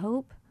holding on to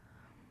hope.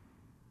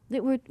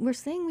 That we're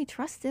saying we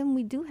trust him,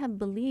 we do have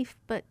belief,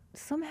 but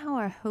somehow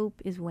our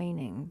hope is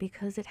waning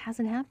because it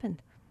hasn't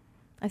happened.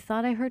 I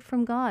thought I heard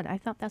from God. I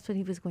thought that's what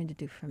he was going to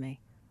do for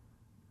me.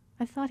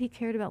 I thought he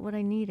cared about what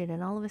I needed,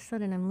 and all of a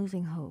sudden I'm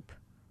losing hope.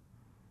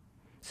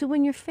 So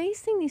when you're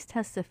facing these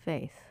tests of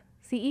faith,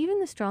 see, even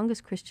the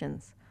strongest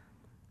Christians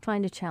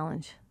find a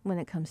challenge when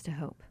it comes to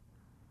hope.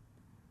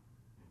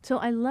 So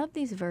I love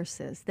these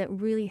verses that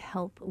really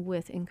help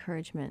with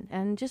encouragement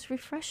and just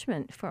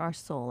refreshment for our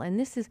soul. And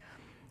this is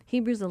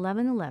Hebrews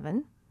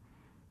 11:11,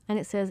 and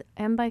it says,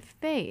 "And by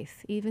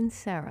faith, even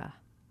Sarah,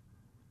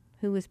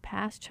 who was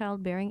past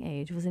childbearing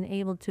age, was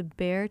enabled to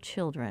bear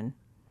children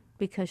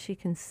because she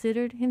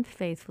considered him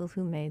faithful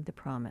who made the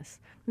promise."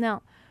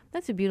 Now,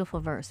 that's a beautiful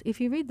verse. If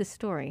you read the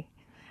story,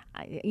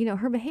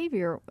 her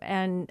behavior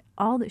and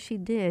all that she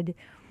did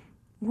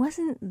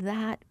wasn't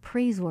that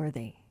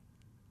praiseworthy.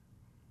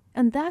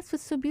 And that's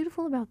what's so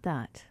beautiful about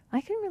that.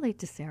 I can relate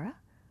to Sarah.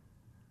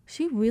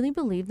 She really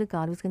believed that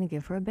God was going to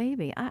give her a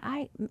baby.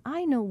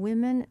 I know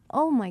women,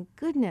 oh my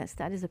goodness,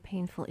 that is a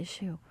painful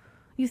issue.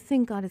 You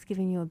think God is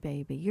giving you a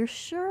baby. You're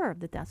sure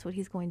that that's what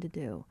he's going to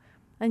do.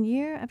 And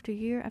year after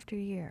year after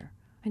year,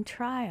 and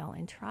trial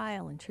and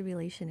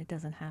tribulation, it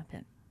doesn't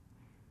happen.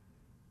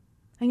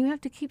 And you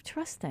have to keep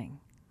trusting.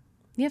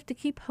 You have to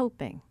keep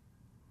hoping.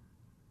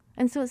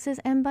 And so it says,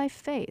 and by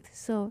faith.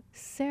 So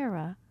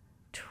Sarah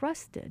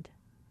trusted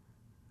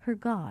her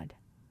God,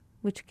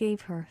 which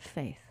gave her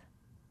faith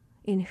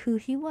in who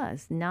he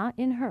was, not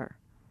in her.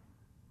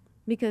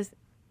 Because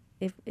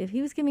if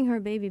he was giving her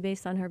a baby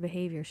based on her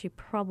behavior, she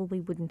probably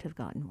wouldn't have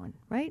gotten one,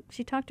 right?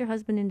 She talked her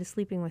husband into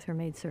sleeping with her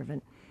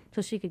maidservant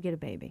so she could get a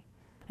baby.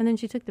 And then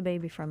she took the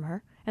baby from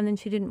her, and then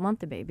she didn't want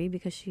the baby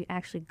because she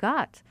actually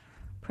got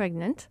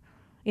pregnant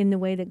in the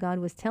way that God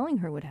was telling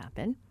her would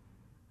happen.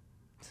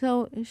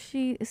 So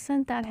she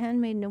sent that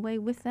handmaiden away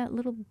with that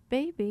little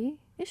baby,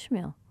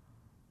 Ishmael,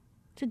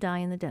 to die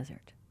in the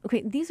desert.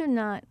 Okay, these are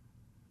not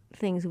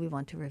things we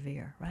want to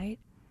revere, right?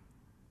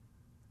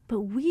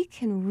 But we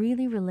can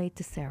really relate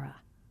to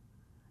Sarah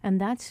and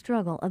that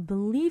struggle of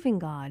believing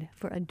God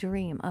for a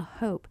dream, a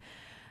hope,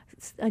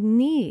 a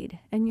need.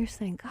 And you're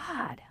saying,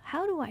 God,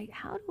 how do I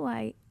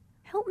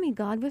help me,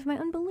 God, with my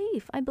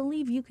unbelief? I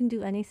believe you can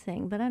do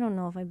anything, but I don't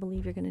know if I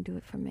believe you're going to do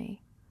it for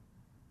me.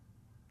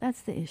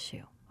 That's the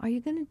issue. Are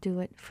you going to do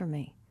it for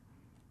me?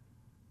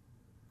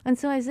 And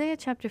so Isaiah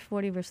chapter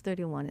 40, verse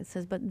 31, it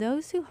says, "But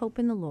those who hope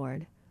in the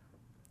Lord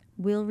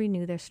will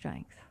renew their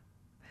strength.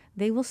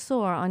 They will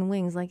soar on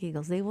wings like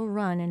eagles. They will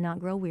run and not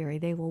grow weary.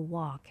 They will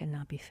walk and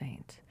not be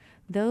faint."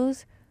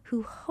 Those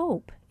who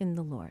hope in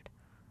the Lord.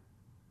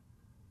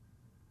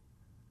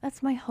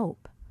 That's my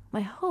hope.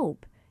 My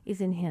hope is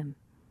in him.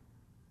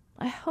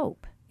 I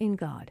hope in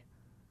God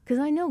because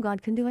I know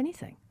God can do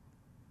anything.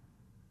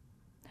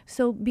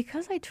 So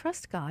because I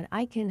trust God,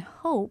 I can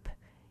hope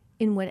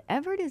in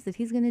whatever it is that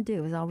he's going to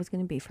do is always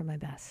going to be for my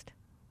best.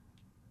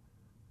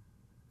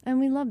 And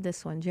we love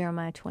this one,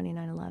 Jeremiah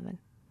 29:11.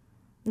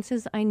 It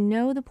says, "I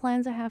know the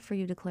plans I have for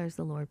you, declares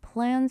the Lord,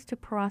 plans to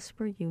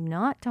prosper you,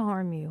 not to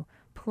harm you,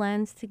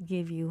 plans to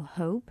give you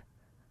hope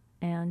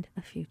and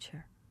a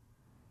future."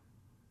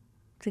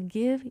 To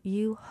give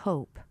you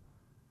hope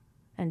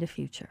and a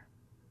future.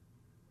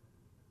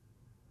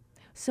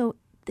 So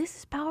this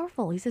is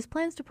powerful. He says,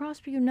 plans to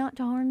prosper you, not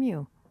to harm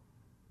you.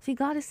 See,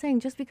 God is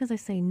saying, just because I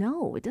say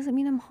no, it doesn't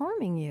mean I'm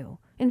harming you.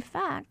 In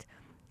fact,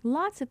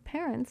 lots of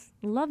parents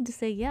love to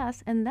say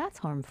yes, and that's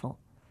harmful.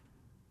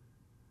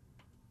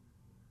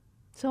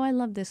 So I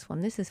love this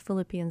one. This is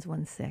Philippians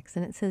 1:6,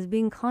 and it says,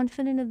 "Being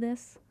confident of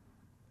this,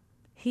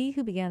 he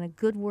who began a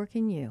good work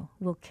in you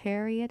will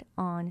carry it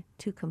on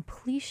to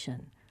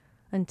completion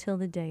until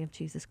the day of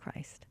Jesus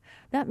Christ."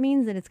 That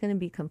means that it's going to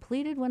be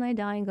completed when I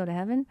die and go to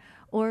heaven,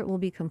 or it will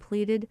be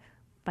completed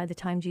by the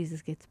time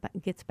Jesus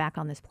gets back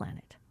on this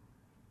planet.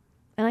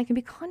 And I can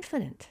be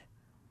confident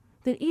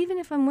that even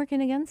if I'm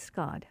working against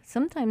God,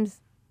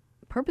 sometimes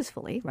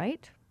purposefully,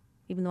 right?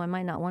 Even though I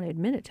might not want to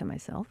admit it to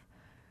myself,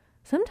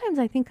 sometimes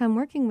I think I'm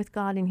working with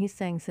God and he's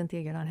saying,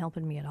 "Cynthia, you're not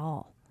helping me at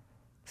all.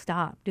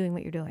 Stop doing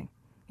what you're doing.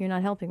 You're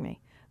not helping me.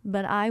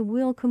 But I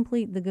will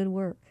complete the good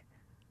work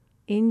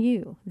in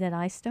you that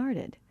I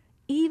started,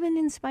 even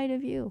in spite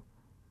of you,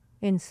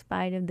 in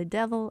spite of the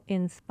devil,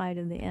 in spite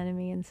of the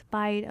enemy, in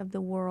spite of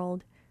the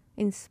world,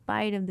 in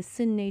spite of the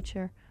sin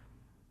nature.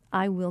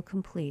 I will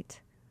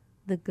complete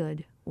the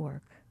good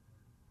work."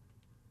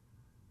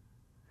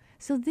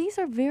 So these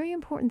are very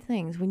important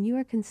things when you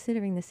are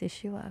considering this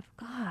issue of,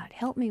 God,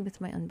 help me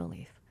with my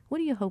unbelief. What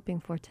are you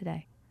hoping for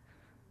today?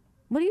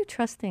 What are you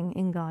trusting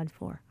in God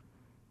for?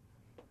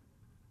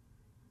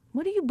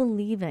 What are you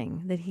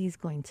believing that he's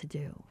going to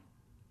do?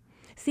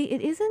 See,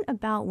 it isn't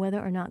about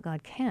whether or not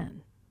God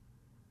can.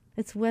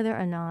 It's whether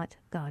or not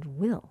God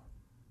will.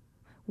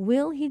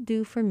 Will he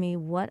do for me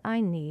what I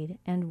need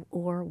and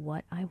or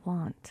what I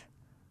want?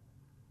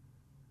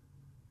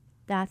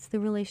 That's the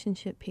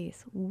relationship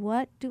piece.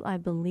 What do I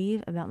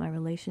believe about my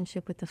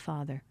relationship with the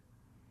Father?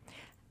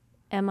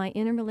 Am I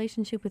in a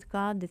relationship with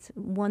God that's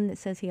one that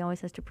says he always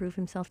has to prove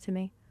himself to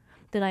me?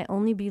 That I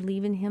only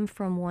believe in him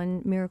from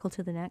one miracle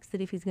to the next?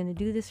 That if he's going to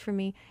do this for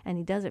me and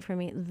he does it for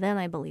me, then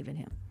I believe in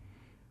him?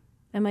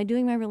 Am I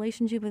doing my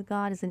relationship with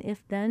God as an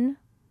if-then?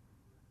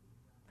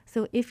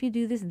 So if you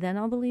do this, then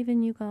I'll believe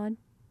in you, God?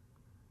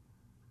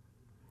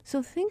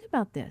 So think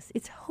about this.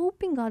 It's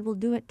hoping God will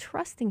do it,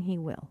 trusting he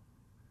will.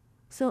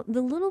 So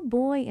the little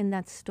boy in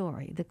that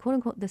story, the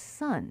quote-unquote, the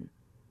son,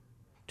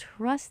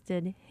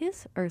 trusted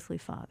his earthly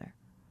father.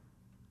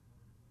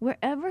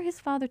 Wherever his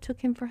father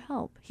took him for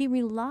help, he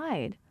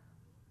relied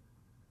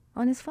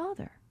on his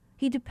father.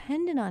 He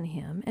depended on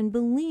him and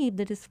believed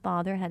that his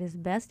father had his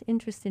best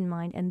interest in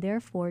mind and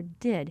therefore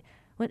did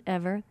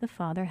whatever the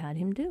father had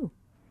him do.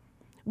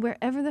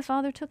 Wherever the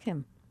father took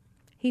him,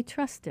 he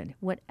trusted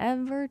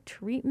whatever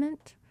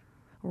treatment,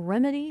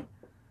 remedy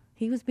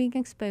he was being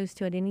exposed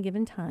to at any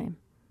given time.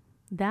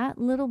 That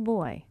little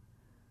boy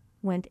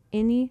went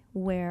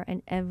anywhere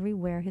and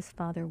everywhere his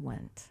father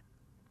went.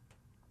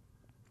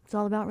 It's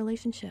all about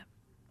relationship.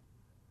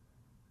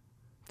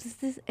 It's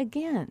this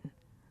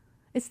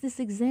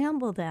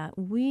example that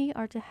we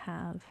are to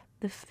have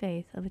the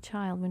faith of a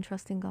child when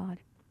trusting God.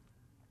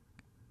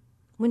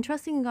 When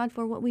trusting in God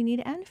for what we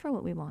need and for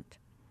what we want.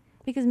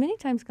 Because many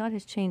times God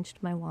has changed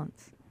my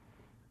wants.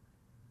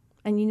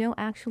 And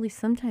actually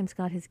sometimes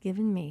God has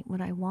given me what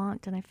I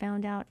want and I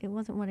found out it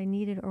wasn't what I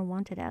needed or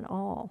wanted at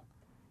all.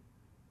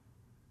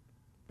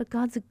 But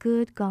God's a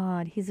good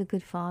God. He's a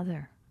good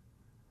father.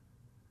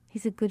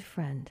 He's a good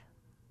friend.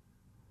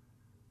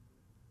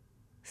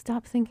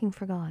 Stop thinking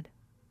for God.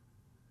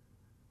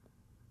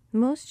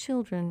 Most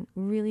children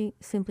really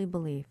simply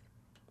believe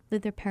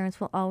that their parents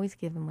will always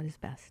give them what is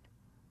best.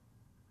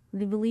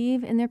 They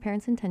believe in their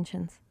parents'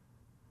 intentions.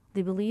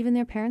 They believe in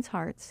their parents'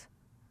 hearts.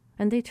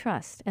 And they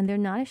trust, and they're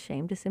not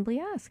ashamed to simply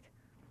ask,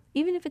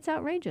 even if it's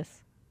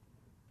outrageous.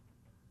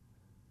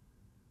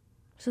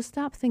 So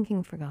stop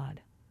thinking for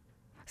God.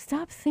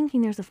 Stop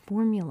thinking there's a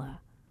formula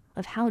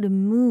of how to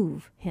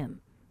move him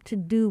to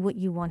do what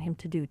you want him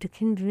to do, to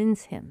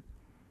convince him.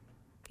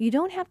 You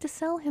don't have to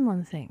sell him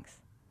on things.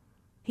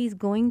 He's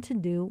going to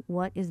do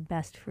what is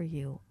best for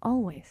you,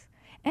 always.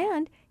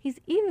 And he's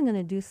even going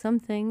to do some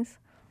things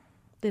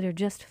that are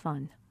just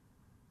fun.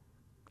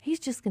 He's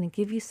just going to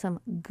give you some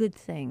good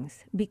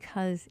things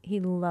because he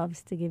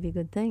loves to give you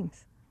good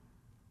things.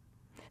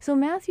 So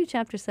Matthew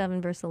chapter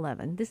 7, verse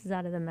 11, this is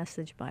out of the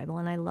Message Bible,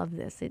 and I love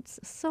this. It's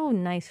so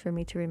nice for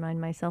me to remind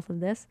myself of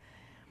this.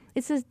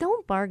 It says,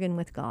 don't bargain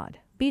with God.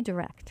 Be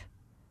direct.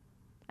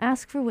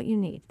 Ask for what you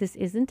need. This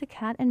isn't a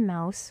cat and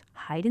mouse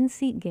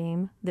hide-and-seek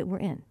game that we're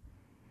in.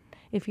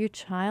 If your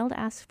child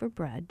asks for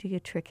bread, do you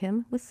trick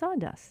him with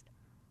sawdust?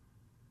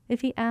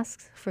 If he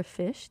asks for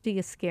fish, do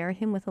you scare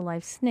him with a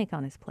live snake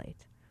on his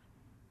plate?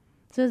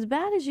 So as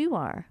bad as you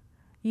are,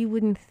 you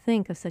wouldn't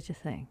think of such a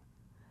thing.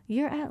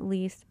 You're at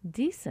least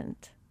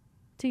decent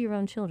to your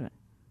own children.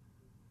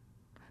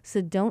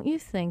 So don't you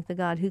think the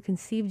God who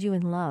conceived you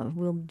in love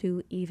will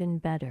do even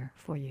better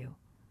for you?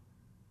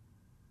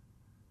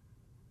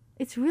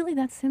 It's really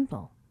that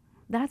simple.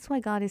 That's why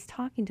God is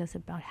talking to us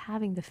about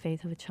having the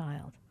faith of a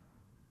child,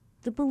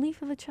 the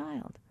belief of a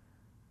child.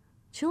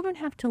 Children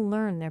have to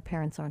learn their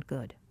parents aren't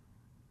good.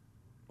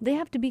 They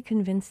have to be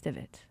convinced of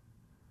it.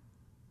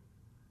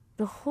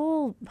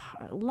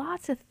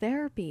 Lots of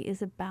therapy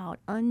is about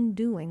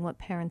undoing what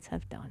parents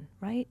have done,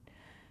 right?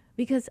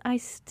 Because I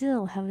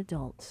still have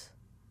adults,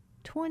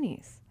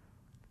 20s,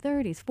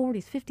 30s,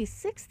 40s, 50s,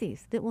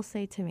 60s, that will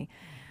say to me,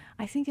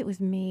 I think it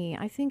was me.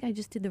 I think I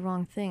just did the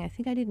wrong thing. I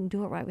think I didn't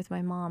do it right with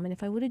my mom. And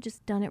if I would have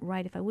just done it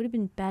right, if I would have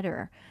been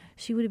better,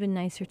 she would have been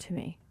nicer to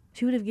me.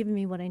 She would have given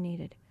me what I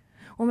needed.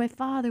 Or my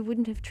father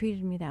wouldn't have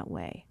treated me that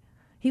way.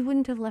 He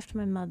wouldn't have left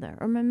my mother.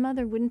 Or my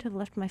mother wouldn't have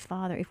left my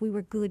father if we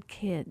were good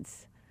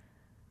kids.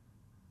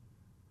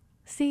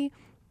 See,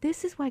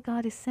 this is why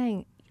God is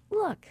saying,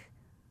 look,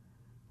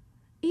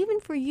 even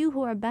for you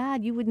who are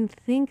bad, you wouldn't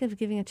think of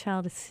giving a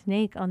child a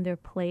snake on their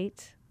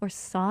plate or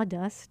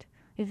sawdust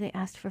if they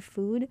asked for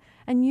food.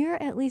 And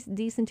you're at least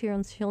decent to your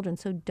own children.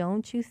 So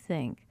don't you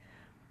think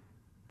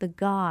the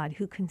God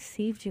who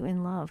conceived you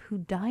in love, who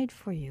died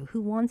for you,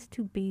 who wants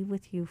to be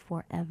with you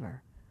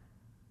forever,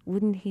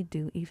 wouldn't he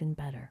do even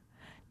better?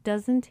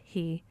 Doesn't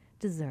he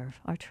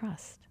deserve our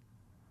trust?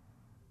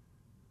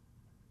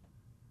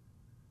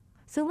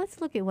 So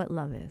let's look at what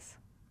love is.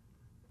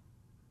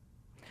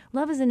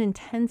 Love is an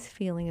intense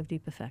feeling of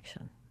deep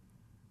affection.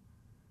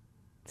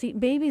 See,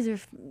 babies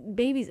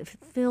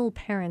fill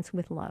parents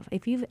with love.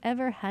 If you've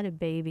ever had a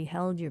baby,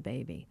 held your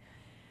baby,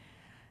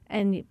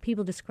 and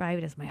people describe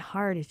it as my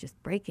heart is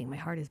just breaking, my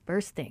heart is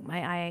bursting,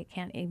 I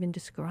can't even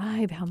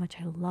describe how much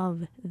I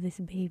love this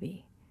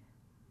baby.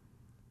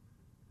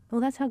 Well,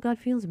 that's how God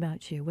feels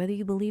about you, whether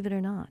you believe it or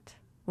not,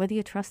 whether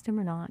you trust him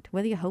or not,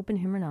 whether you hope in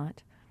him or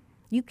not.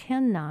 You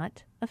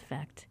cannot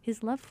affect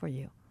his love for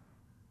you.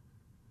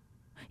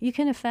 You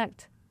can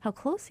affect how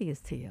close he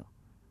is to you.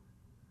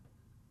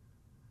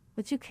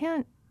 But you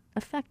can't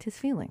affect his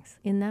feelings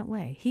in that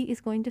way. He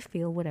is going to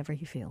feel whatever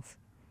he feels.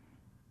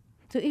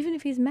 So even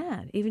if he's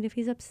mad, even if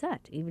he's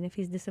upset, even if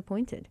he's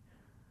disappointed,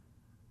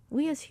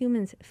 we as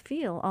humans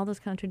feel all those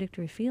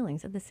contradictory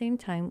feelings. At the same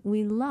time,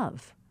 we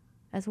love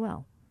as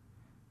well.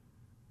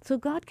 So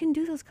God can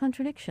do those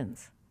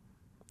contradictions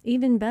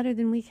even better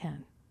than we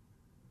can.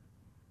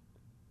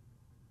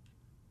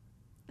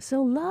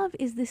 So love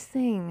is this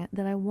thing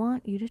that I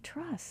want you to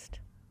trust.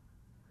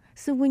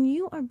 So when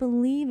you are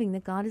believing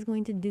that God is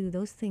going to do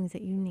those things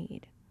that you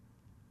need,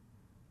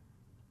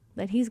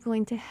 that he's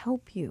going to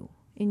help you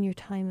in your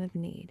time of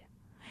need,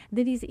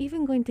 that he's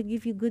even going to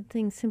give you good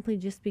things simply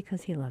just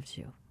because he loves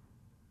you,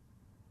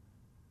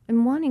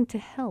 and wanting to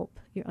help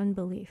your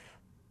unbelief.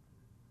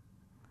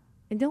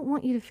 I don't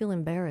want you to feel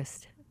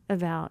embarrassed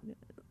about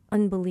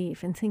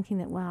unbelief and thinking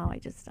that, wow, I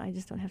just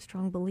don't have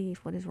strong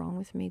belief. What is wrong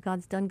with me?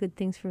 God's done good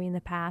things for me in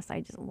the past.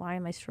 Why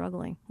am I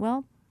struggling?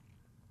 Well,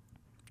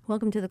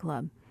 welcome to the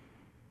club.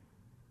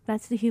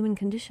 That's the human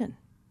condition.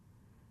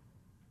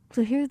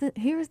 So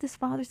here is this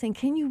father saying,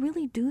 can you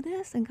really do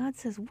this? And God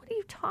says, what are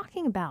you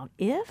talking about?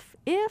 If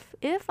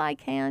I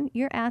can.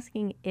 You're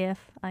asking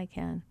if I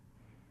can.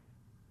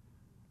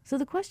 So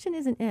the question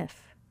isn't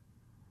if.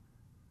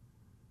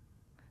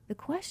 The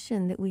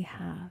question that we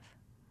have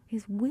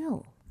is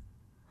will.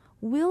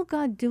 Will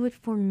God do it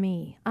for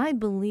me? I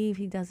believe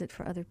he does it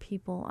for other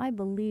people. I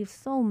believe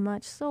so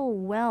much, so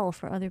well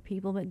for other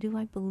people, but do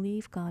I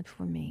believe God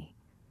for me?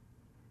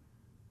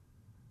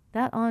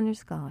 That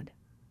honors God.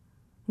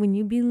 When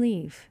you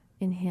believe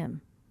in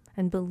him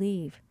and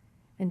believe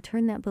and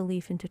turn that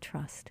belief into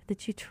trust,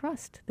 that you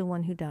trust the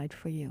one who died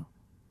for you.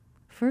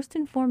 First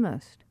and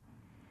foremost,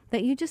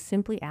 that you just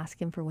simply ask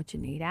him for what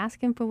you need.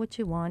 Ask him for what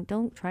you want.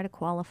 Don't try to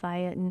qualify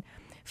it and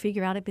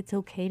figure out if it's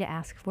okay to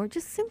ask for it.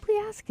 Just simply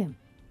ask him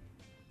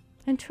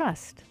and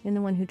trust in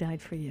the one who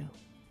died for you.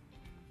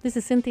 This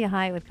is Cynthia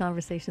Hiett with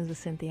Conversations with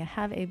Cynthia.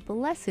 Have a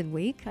blessed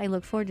week. I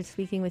look forward to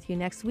speaking with you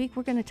next week.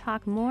 We're going to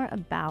talk more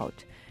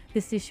about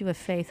this issue of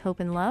faith, hope,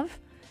 and love,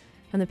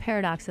 and the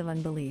paradox of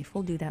unbelief.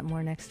 We'll do that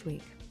more next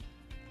week.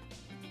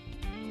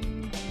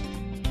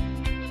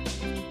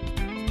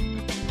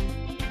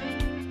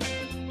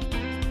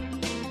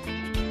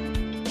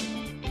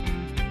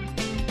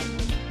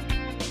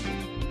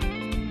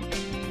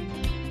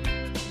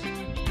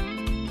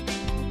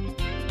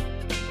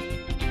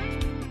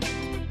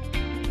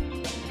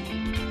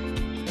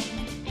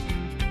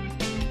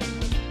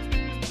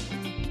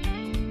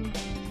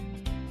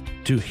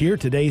 To hear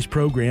today's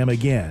program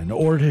again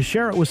or to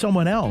share it with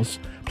someone else,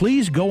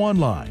 please go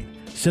online,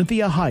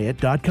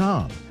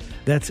 CynthiaHiett.com.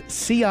 That's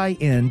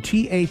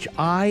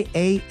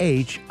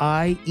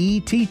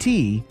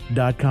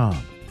CynthiaHiett.com.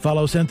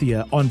 Follow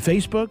Cynthia on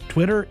Facebook,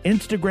 Twitter,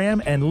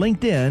 Instagram, and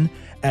LinkedIn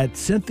at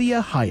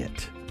Cynthia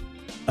Hiett.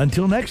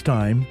 Until next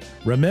time,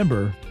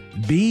 remember,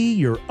 be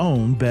your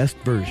own best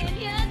version.